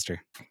of the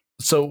roster?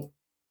 So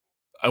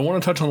I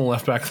want to touch on the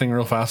left back thing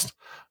real fast.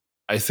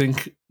 I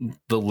think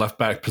the left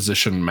back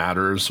position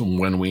matters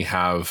when we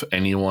have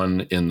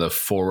anyone in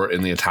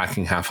the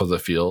attacking half of the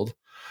field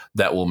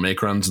that will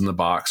make runs in the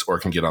box or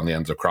can get on the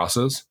ends of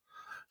crosses.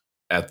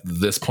 At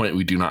this point,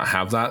 we do not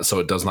have that, so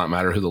it does not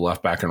matter who the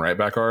left back and right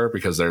back are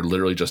because they're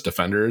literally just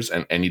defenders,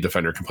 and any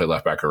defender can play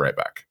left back or right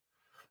back.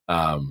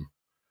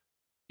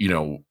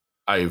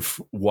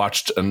 I've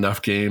watched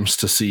enough games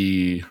to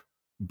see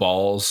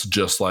balls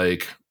just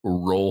like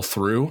roll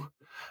through,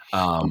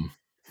 and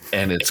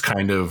it's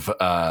kind of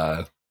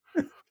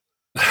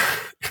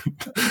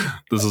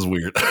this is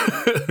weird.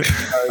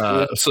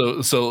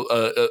 So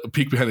a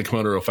peek behind the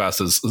kimono real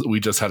fast is we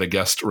just had a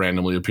guest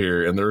randomly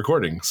appear in the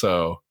recording,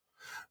 so.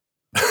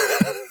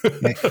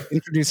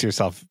 Introduce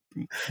yourself,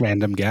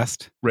 random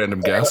guest. I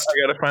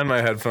gotta find my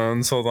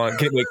headphones. Hold on.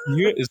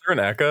 Is there an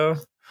echo?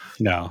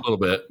 No. A little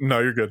bit. No,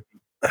 you're good.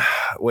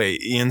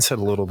 Wait, Ian said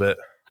a little bit.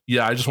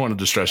 Yeah, I just wanted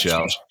to stress you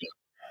out.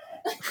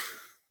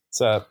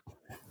 What's up?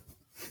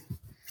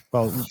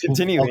 Well,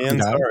 Continue,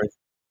 Ian. Sorry.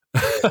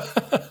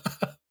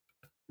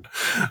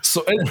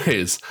 So,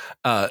 anyways,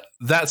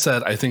 that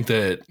said, I think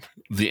that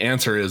the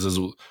answer is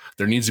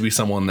there needs to be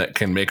someone that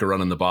can make a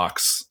run in the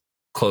box,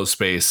 close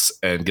space,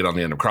 and get on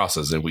the end of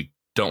crosses, and we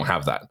don't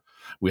have that.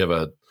 We have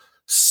a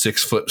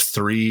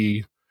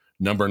 6'3"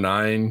 number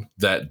 9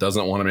 that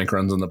doesn't want to make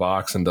runs in the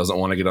box and doesn't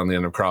want to get on the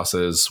end of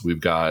crosses. We've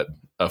got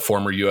a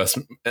former U.S.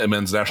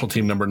 men's national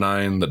team number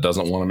 9 that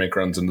doesn't want to make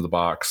runs into the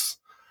box.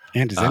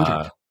 And is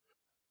injured.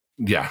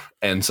 Yeah.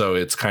 And so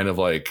it's kind of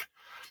like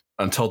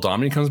until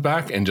Dominic comes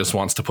back and just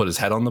wants to put his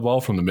head on the ball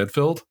from the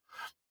midfield,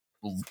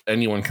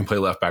 anyone can play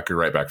left back or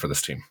right back for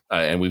this team.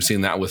 And we've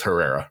seen that with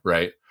Herrera,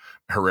 right?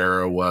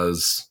 Herrera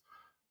was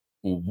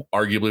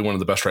arguably one of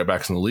the best right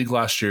backs in the league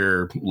last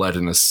year, led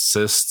in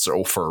assists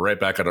or for a right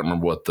back. I don't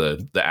remember what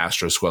the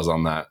asterisk was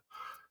on that,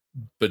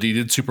 but he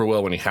did super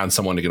well when he had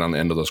someone to get on the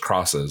end of those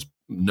crosses.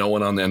 No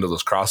one on the end of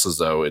those crosses,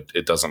 though,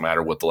 it doesn't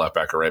matter what the left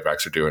back or right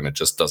backs are doing. It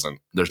just doesn't,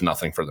 there's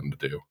nothing for them to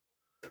do.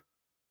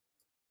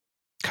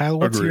 Kyle,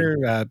 what's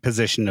your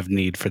position of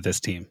need for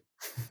this team?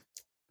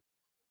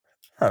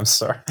 I'm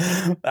sorry.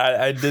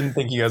 I didn't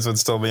think you guys would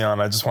still be on.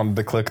 I just wanted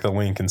to click the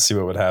link and see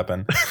what would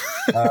happen.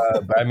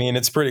 But I mean,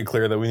 it's pretty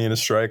clear that we need a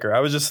striker.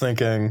 I was just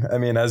thinking, I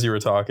mean, as you were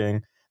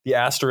talking, the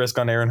asterisk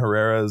on Aaron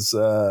Herrera's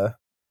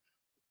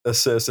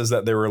assist is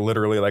that they were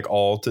literally like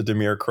all to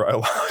Damir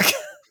Kreilach,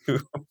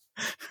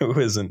 who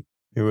isn't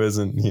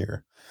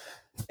here.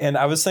 And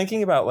I was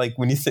thinking about like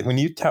when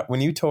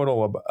you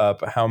total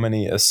up how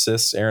many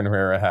assists Aaron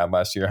Herrera had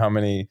last year, how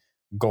many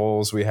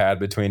goals we had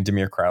between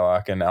Damir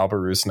Kreilach and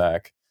Albert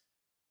Rusnak.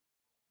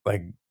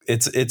 Like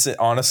it's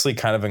honestly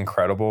kind of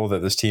incredible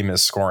that this team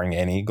is scoring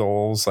any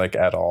goals like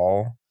at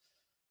all.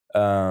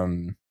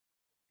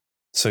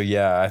 So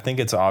yeah, I think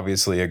it's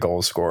obviously a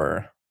goal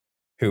scorer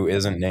who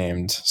isn't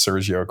named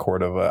Sergio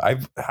Cordova.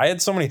 I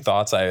had so many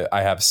thoughts I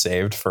have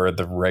saved for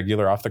the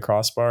regular Off the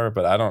Crossbar,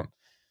 but I don't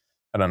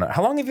know.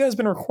 How long have you guys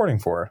been recording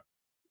for?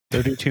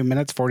 32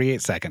 minutes,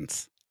 48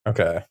 seconds.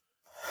 Okay.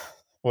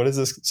 What is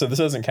this? So this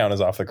doesn't count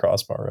as Off the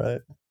Crossbar,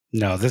 right?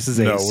 No, this is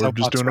we're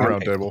just doing a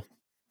roundtable.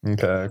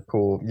 Okay,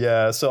 cool.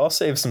 Yeah, so I'll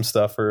save some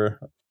stuff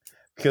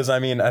because I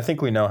mean, I think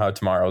we know how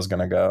tomorrow's going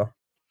to go.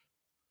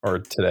 Or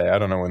today. I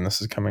don't know when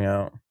this is coming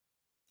out.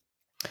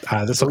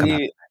 This will come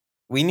out.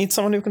 We need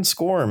someone who can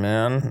score,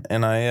 man.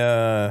 And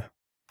I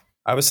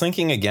was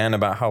thinking again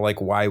about how like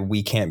why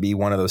we can't be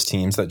one of those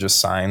teams that just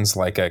signs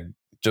like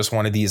just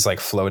one of these like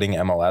floating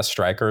MLS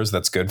strikers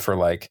that's good for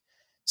like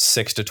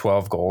 6 to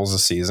 12 goals a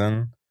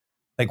season.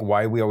 Like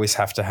why we always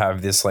have to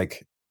have this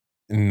like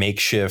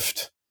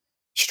makeshift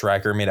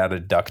striker made out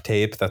of duct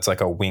tape that's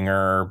like a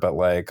winger, but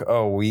like,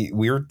 oh,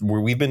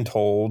 we've been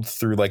told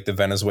through like the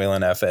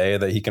Venezuelan FA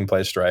that he can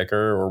play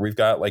striker, or we've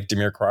got like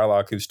Damir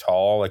Kreilach who's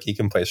tall, like he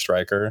can play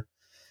striker.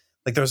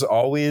 Like there's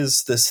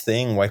always this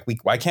thing like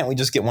why can't we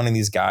just get one of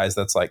these guys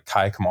that's like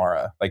Kai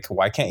Kamara? Like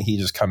why can't he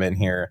just come in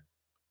here?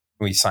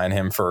 We sign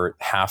him for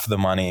half the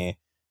money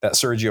that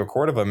Sergio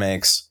Cordova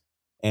makes,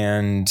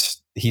 and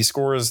he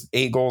scores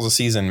 8 goals a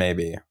season,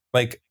 maybe.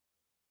 Like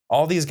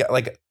all these guys,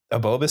 like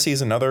Abobasi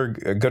is another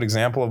good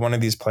example of one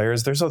of these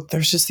players. There's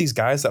just these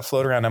guys that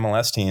float around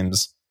MLS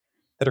teams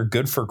that are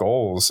good for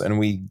goals, and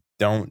we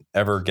don't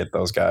ever get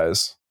those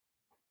guys.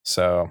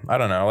 So I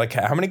don't know. Like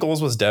how many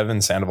goals was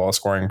Devin Sandoval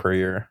scoring per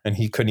year? And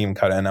he couldn't even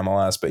cut in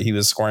MLS, but he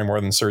was scoring more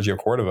than Sergio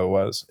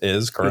Cordova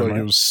is currently.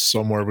 He was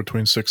somewhere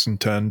between 6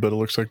 and 10, but it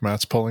looks like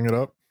Matt's pulling it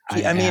up.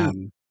 I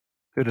mean,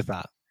 who'd have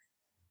thought?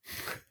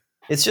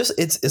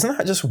 Isn't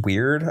that just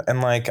weird?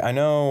 And like I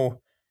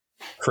know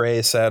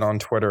Cray said on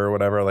Twitter or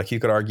whatever, like you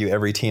could argue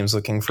every team's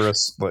looking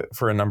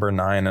for a number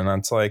 9, and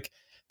it's like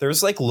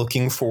there's like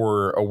looking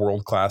for a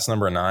world-class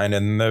number 9,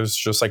 and there's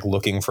just like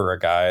looking for a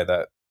guy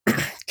that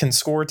can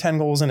score 10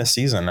 goals in a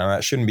season, and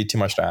that shouldn't be too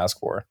much to ask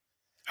for.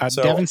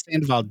 So, Devin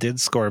Sandoval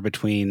did score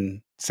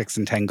between 6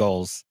 and 10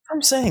 goals.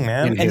 I'm saying,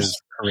 man, and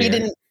he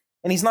didn't,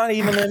 and he's not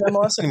even in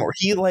MLS anymore.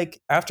 He like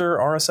after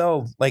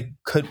RSL like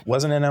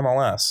wasn't in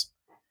MLS,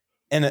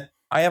 and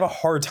I have a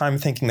hard time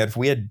thinking that if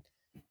we had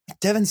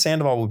Devin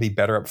Sandoval would be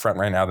better up front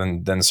right now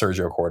than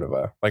Sergio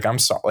Cordova.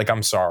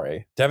 I'm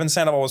sorry. Devin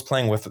Sandoval was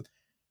playing with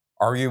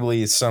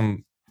arguably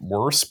some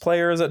worse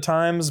players at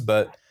times,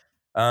 but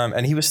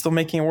and he was still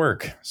making it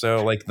work.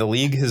 So like the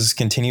league has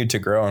continued to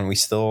grow, and we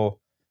still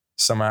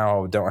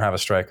somehow don't have a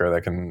striker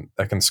that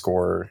can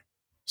score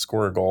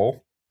a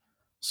goal.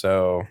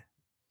 So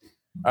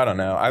I don't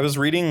know. I was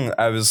reading on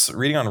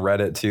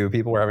Reddit too.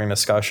 People were having a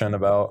discussion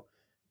about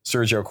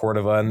Sergio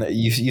Cordova, and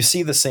you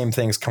see the same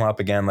things come up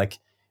again. Like,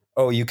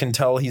 oh, you can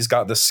tell he's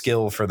got the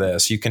skill for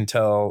this. You can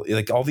tell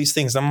like all these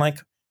things. I'm like,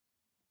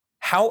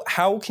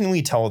 how can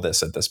we tell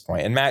this at this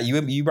point? And Matt,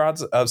 you brought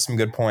up some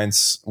good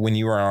points when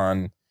you were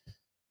on.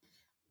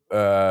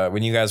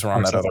 When you guys were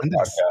on that other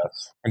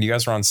podcast, when you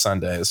guys were on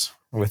Sundays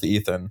with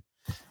Ethan,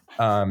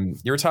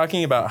 you were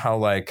talking about how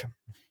like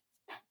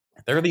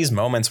there are these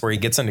moments where he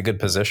gets into good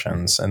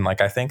positions, and like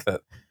I think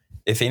that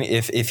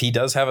if he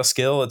does have a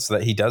skill, it's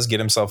that he does get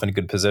himself into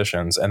good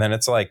positions, and then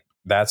it's like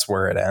that's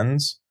where it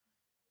ends.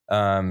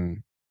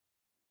 And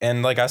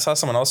like I saw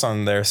someone else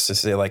on there to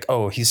say like,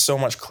 oh, he's so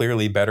much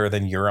clearly better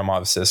than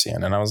Yuramov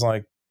Sisian, and I was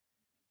like,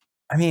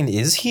 I mean,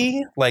 is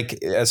he?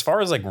 Like, as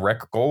far as like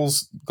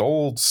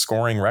goal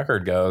scoring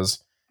record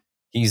goes,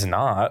 he's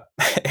not.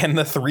 And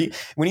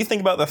when you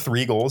think about the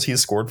 3 goals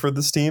he's scored for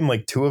this team,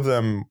 like 2 of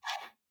them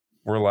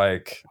were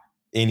like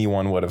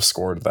anyone would have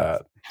scored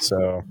that.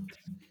 So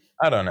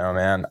I don't know,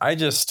 man.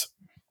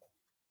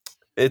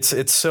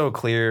 It's so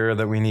clear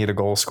that we need a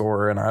goal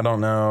scorer, and I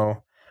don't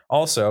know.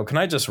 Also,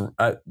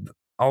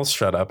 I'll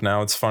shut up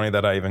now. It's funny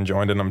that I even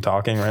joined and I'm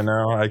talking right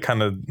now. I don't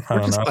know.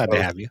 Glad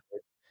to have you.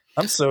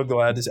 I'm so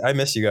glad I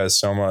miss you guys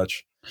so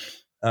much.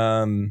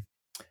 Wow,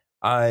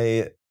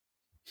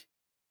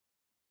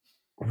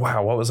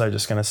 what was I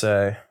just gonna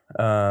say?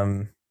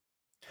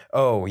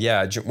 Oh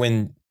yeah,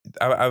 when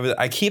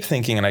I keep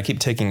thinking and I keep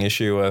taking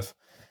issue with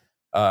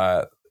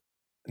not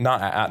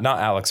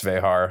Alex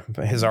Vehar,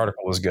 but his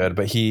article was good.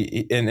 But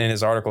in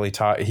his article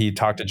he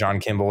talked to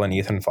John Kimball and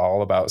Ethan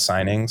Fall about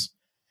signings,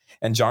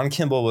 and John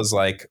Kimball was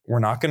like, "We're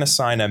not going to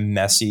sign a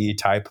Messi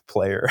type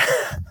player,"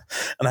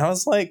 and I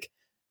was like,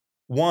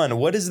 "One,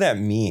 what does that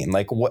mean?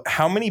 Like,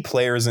 how many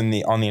players on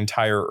the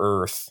entire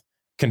earth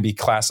can be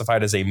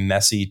classified as a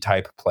Messi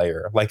type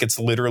player? Like, it's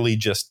literally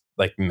just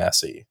like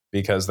Messi,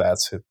 because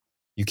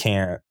you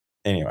can't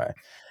anyway."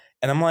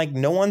 And I'm like,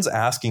 no one's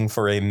asking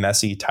for a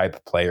Messi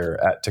type player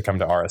to come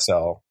to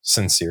RSL,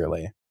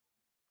 sincerely.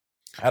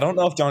 I don't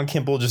know if John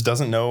Kimball just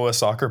doesn't know a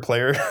soccer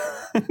player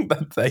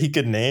that he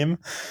could name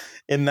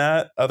in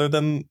that other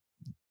than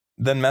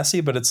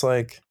Messi, but it's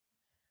like,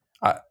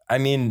 I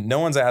mean, no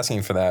one's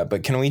asking for that,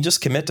 but can we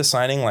just commit to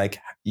signing, like,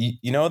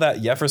 you know,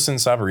 that Jefferson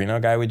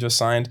Savarino guy we just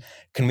signed?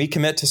 Can we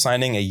commit to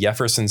signing a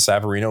Jefferson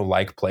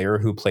Savarino-like player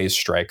who plays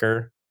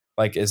striker?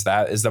 Like, can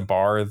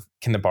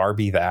the bar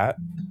be that?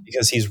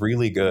 Because he's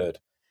really good.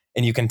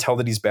 And you can tell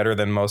that he's better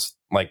than most,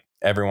 like,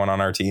 everyone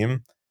on our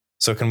team.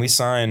 So can we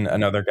sign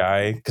another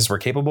guy? Because we're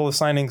capable of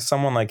signing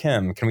someone like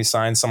him. Can we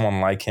sign someone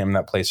like him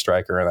that plays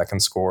striker and that can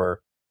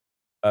score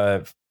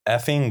a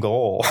effing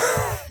goal?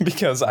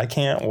 Because I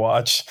can't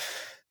watch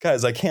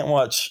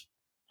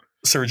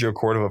Sergio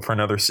Cordova for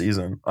another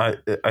season.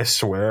 I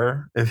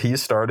swear, if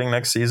he's starting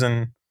next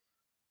season,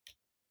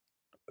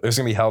 there's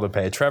gonna be hell to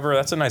pay. Trevor,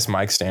 that's a nice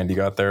mic stand you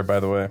got there,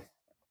 by the way.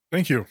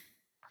 Thank you.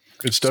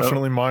 It's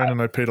definitely mine,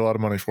 and I paid a lot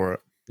of money for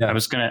it. Yeah. I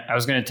was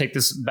gonna take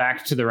this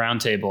back to the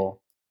roundtable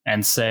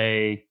and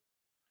say,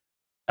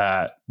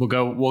 we'll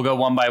go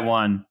one by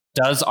one.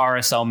 Does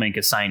RSL make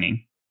a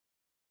signing?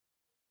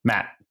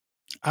 Matt,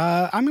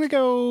 I'm gonna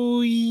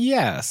go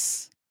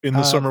yes. In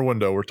the summer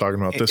window, we're talking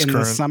about this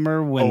current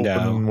summer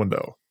open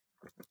window.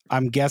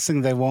 I'm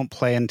guessing they won't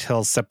play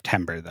until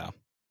September, though.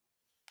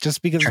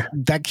 Just because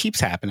that keeps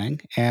happening,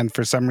 and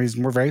for some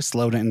reason we're very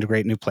slow to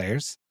integrate new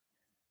players,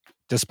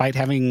 despite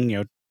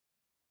having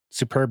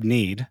superb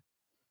need.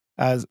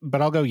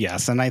 But I'll go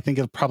yes, and I think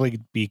it'll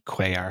probably be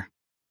Cuellar.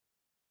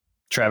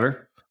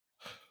 Trevor,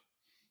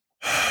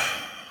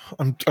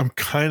 I'm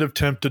kind of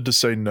tempted to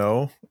say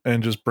no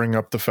and just bring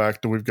up the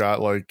fact that we've got,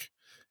 like,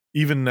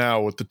 even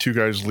now with the 2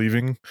 guys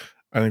leaving,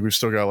 I think we've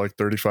still got like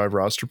 35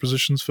 roster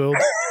positions filled.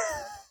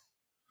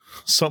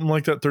 Something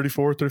like that,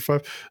 34,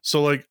 35.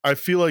 So, like, I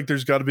feel like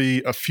there's got to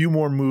be a few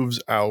more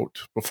moves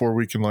out before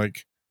we can,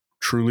 like,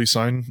 truly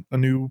sign a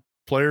new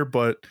player.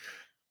 But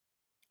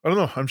I don't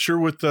know. I'm sure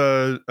with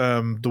the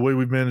way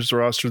we've managed the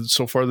roster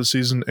so far this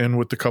season, and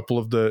with the couple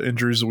of the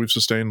injuries that we've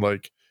sustained,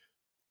 like,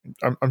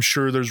 I'm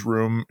sure there's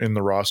room in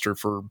the roster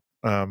for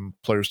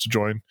players to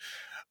join.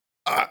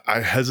 I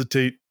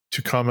hesitate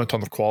to comment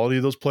on the quality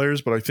of those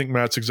players, but I think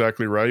Matt's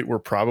exactly right. We're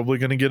probably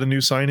going to get a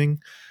new signing.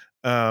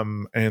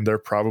 And they're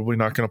probably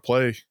not going to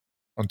play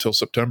until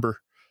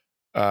September.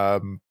 I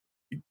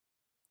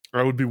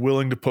would be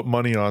willing to put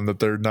money on that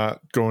they're not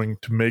going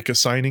to make a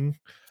signing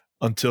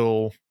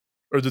until,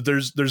 or that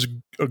there's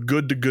a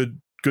good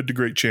to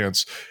great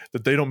chance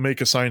that they don't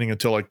make a signing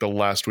until like the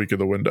last week of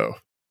the window.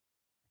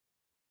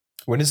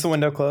 When does the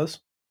window close?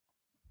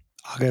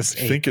 August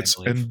 8th, I think it's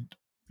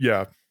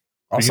yeah.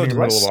 Also,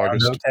 Middle of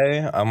August. Okay,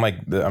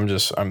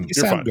 You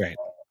sound great.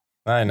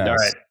 I know.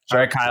 All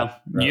right, Kyle.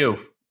 You.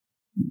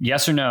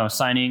 Yes or no?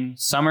 Signing,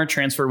 summer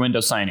transfer window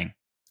signing.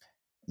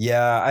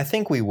 Yeah, I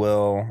think we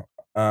will.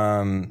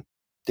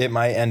 It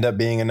might end up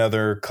being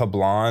another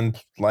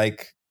Kablan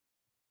like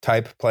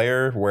type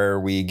player where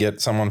we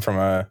get someone from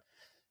a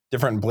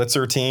different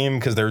blitzer team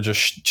because they're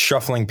just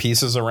shuffling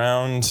pieces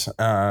around,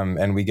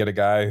 and we get a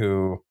guy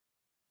who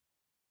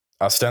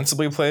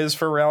ostensibly plays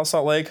for Real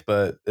Salt Lake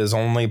but is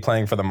only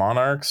playing for the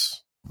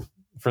Monarchs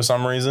for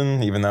some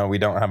reason, even though we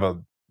don't have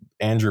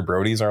Andrew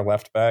Brody's our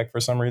left back for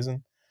some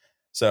reason.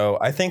 So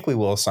I think we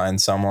will sign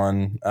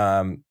someone.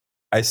 I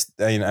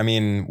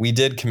mean, we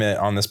did commit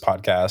on this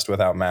podcast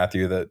without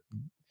Matthew that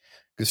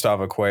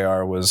Gustavo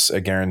Cuellar was a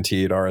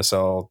guaranteed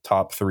RSL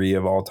top 3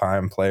 of all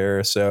time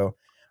player. So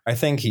I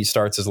think he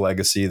starts his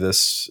legacy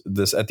this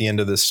at the end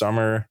of this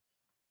summer.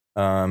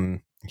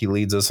 He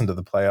leads us into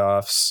the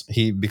playoffs.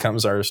 He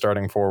becomes our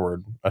starting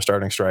forward, our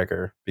starting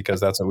striker, because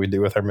that's what we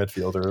do with our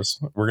midfielders.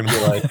 We're going to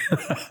be like,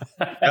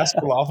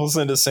 Jasper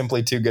Waffleson is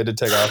simply too good to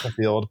take off the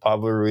field.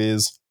 Pablo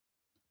Ruiz,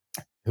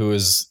 who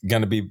is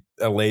going to be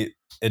a late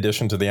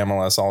addition to the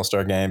MLS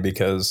All-Star game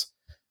because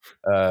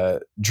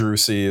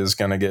Drusy is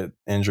going to get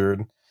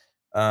injured.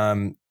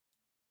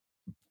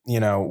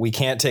 We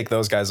can't take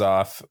those guys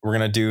off. We're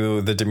going to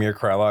do the Damir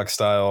Kreilach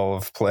style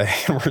of play.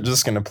 We're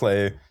just going to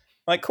play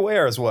like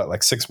Cuellar is what,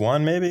 like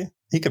 6'1", maybe?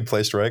 He could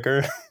play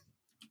striker.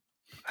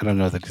 I don't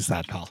know that he's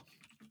that tall.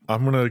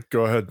 I'm going to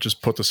go ahead and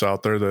just put this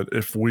out there that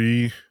if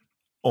we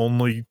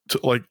only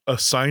like a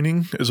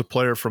signing is a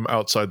player from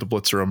outside the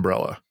Blitzer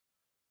umbrella.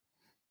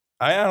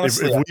 I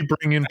honestly, if we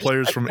bring in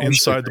players from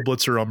inside the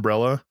Blitzer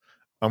umbrella,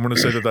 I'm going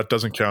to say that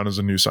doesn't count as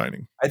a new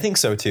signing. I think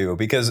so too,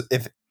 because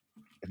if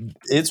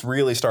it's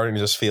really starting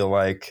to just feel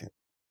like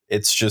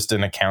it's just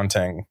an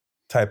accounting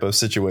type of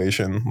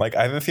situation. Like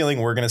I have a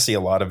feeling we're going to see a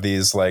lot of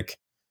these like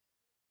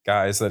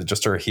guys that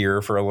just are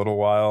here for a little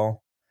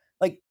while.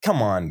 Like,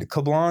 come on,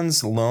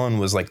 Kablan's loan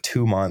was like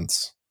 2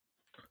 months.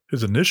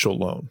 His initial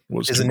loan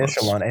was his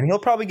initial loan, and he'll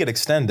probably get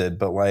extended.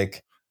 But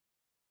like,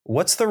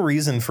 what's the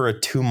reason for a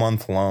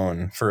 2-month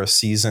loan for a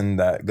season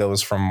that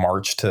goes from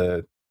March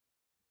to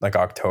like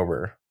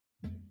October?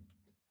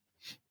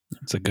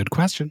 That's a good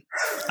question.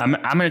 I'm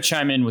going to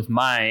chime in with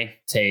my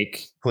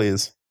take,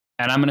 please,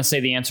 and I'm going to say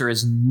the answer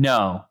is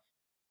no.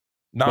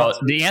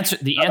 The answer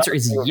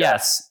is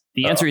yes.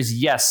 The answer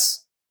is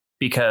yes,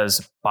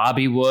 because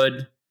Bobby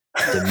Wood,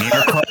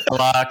 Damir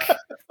Kreilach,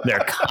 they're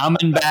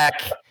coming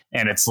back,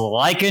 and it's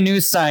like a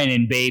new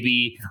signing,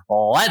 baby.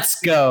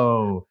 Let's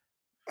go.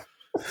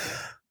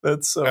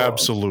 That's so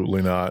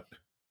absolutely not.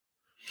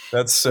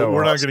 That's so.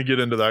 We're not going to get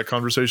into that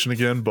conversation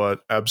again,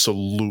 but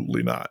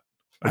absolutely not.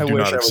 I do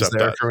wish not I was accept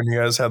there that. for when you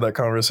guys had that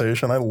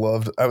conversation. I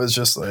was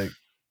just like,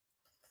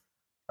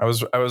 I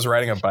was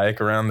riding a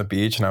bike around the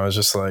beach, and I was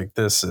just like,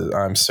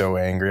 I'm so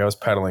angry. I was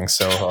pedaling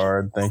so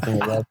hard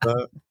thinking about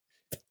that.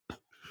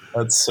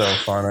 That's so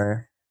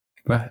funny.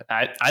 But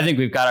I think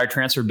we've got our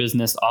transfer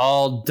business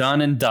all done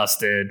and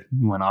dusted.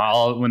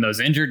 When those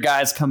injured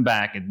guys come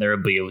back, and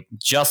there'll be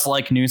just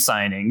like new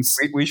signings.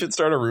 We should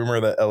start a rumor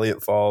that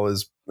Elliot Fall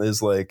is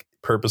like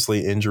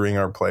purposely injuring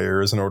our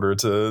players in order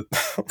to.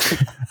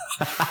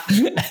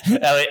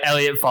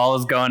 Elliot Fall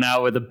is going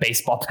out with a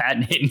baseball bat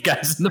and hitting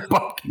guys in the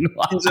parking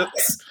lot.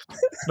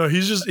 No,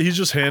 he's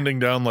just handing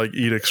down like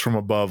edicts from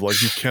above.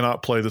 Like, you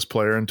cannot play this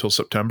player until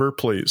September,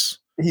 please.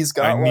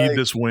 I need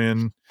this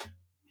win.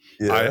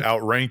 Yeah. I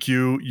outrank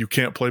you. You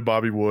can't play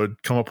Bobby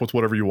Wood. Come up with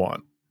whatever you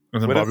want.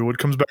 And then Bobby Wood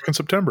comes back in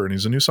September and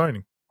he's a new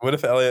signing. What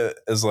if Elliot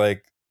is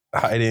like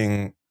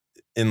hiding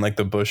in like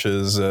the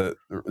bushes at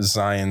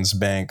Zions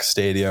Bank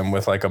Stadium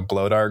with like a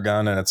blow dart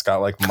gun, and it's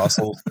got like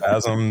muscle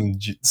spasm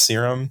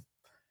serum?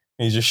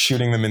 And he's just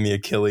shooting them in the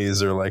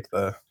Achilles or like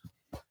the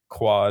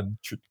quad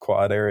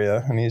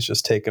area, and he's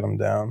just taking them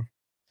down.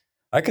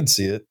 I could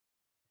see it.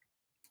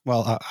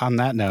 Well, on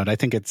that note, I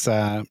think it's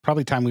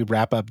probably time we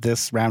wrap up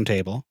this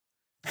roundtable.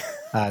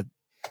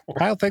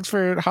 Kyle, thanks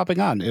for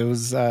hopping on. It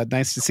was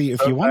nice to see you.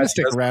 If you want to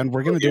stick around,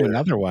 we're going to do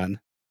another one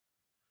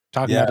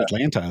talking about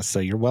Atlanta, so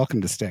you're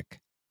welcome to stick.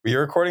 Were you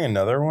recording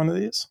another one of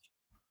these?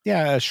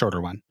 Yeah, a shorter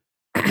one.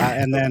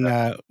 And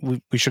then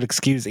we should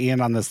excuse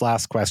Ian on this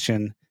last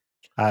question.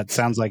 It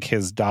sounds like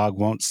his dog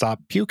won't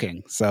stop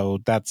puking, so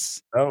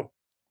that's nice.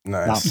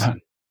 Not fun.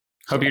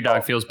 Hope your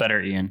dog feels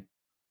better, Ian.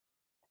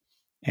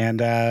 And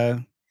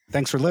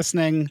thanks for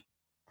listening.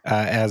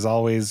 As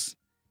always,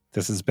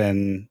 this has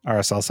been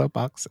RSL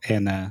Soapbox,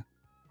 and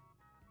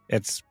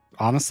it's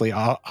honestly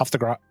off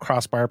the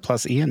crossbar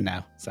plus Ian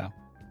now. So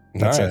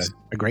that's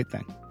a great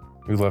thing.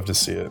 We'd love to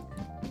see it.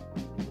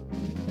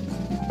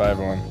 Bye,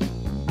 everyone.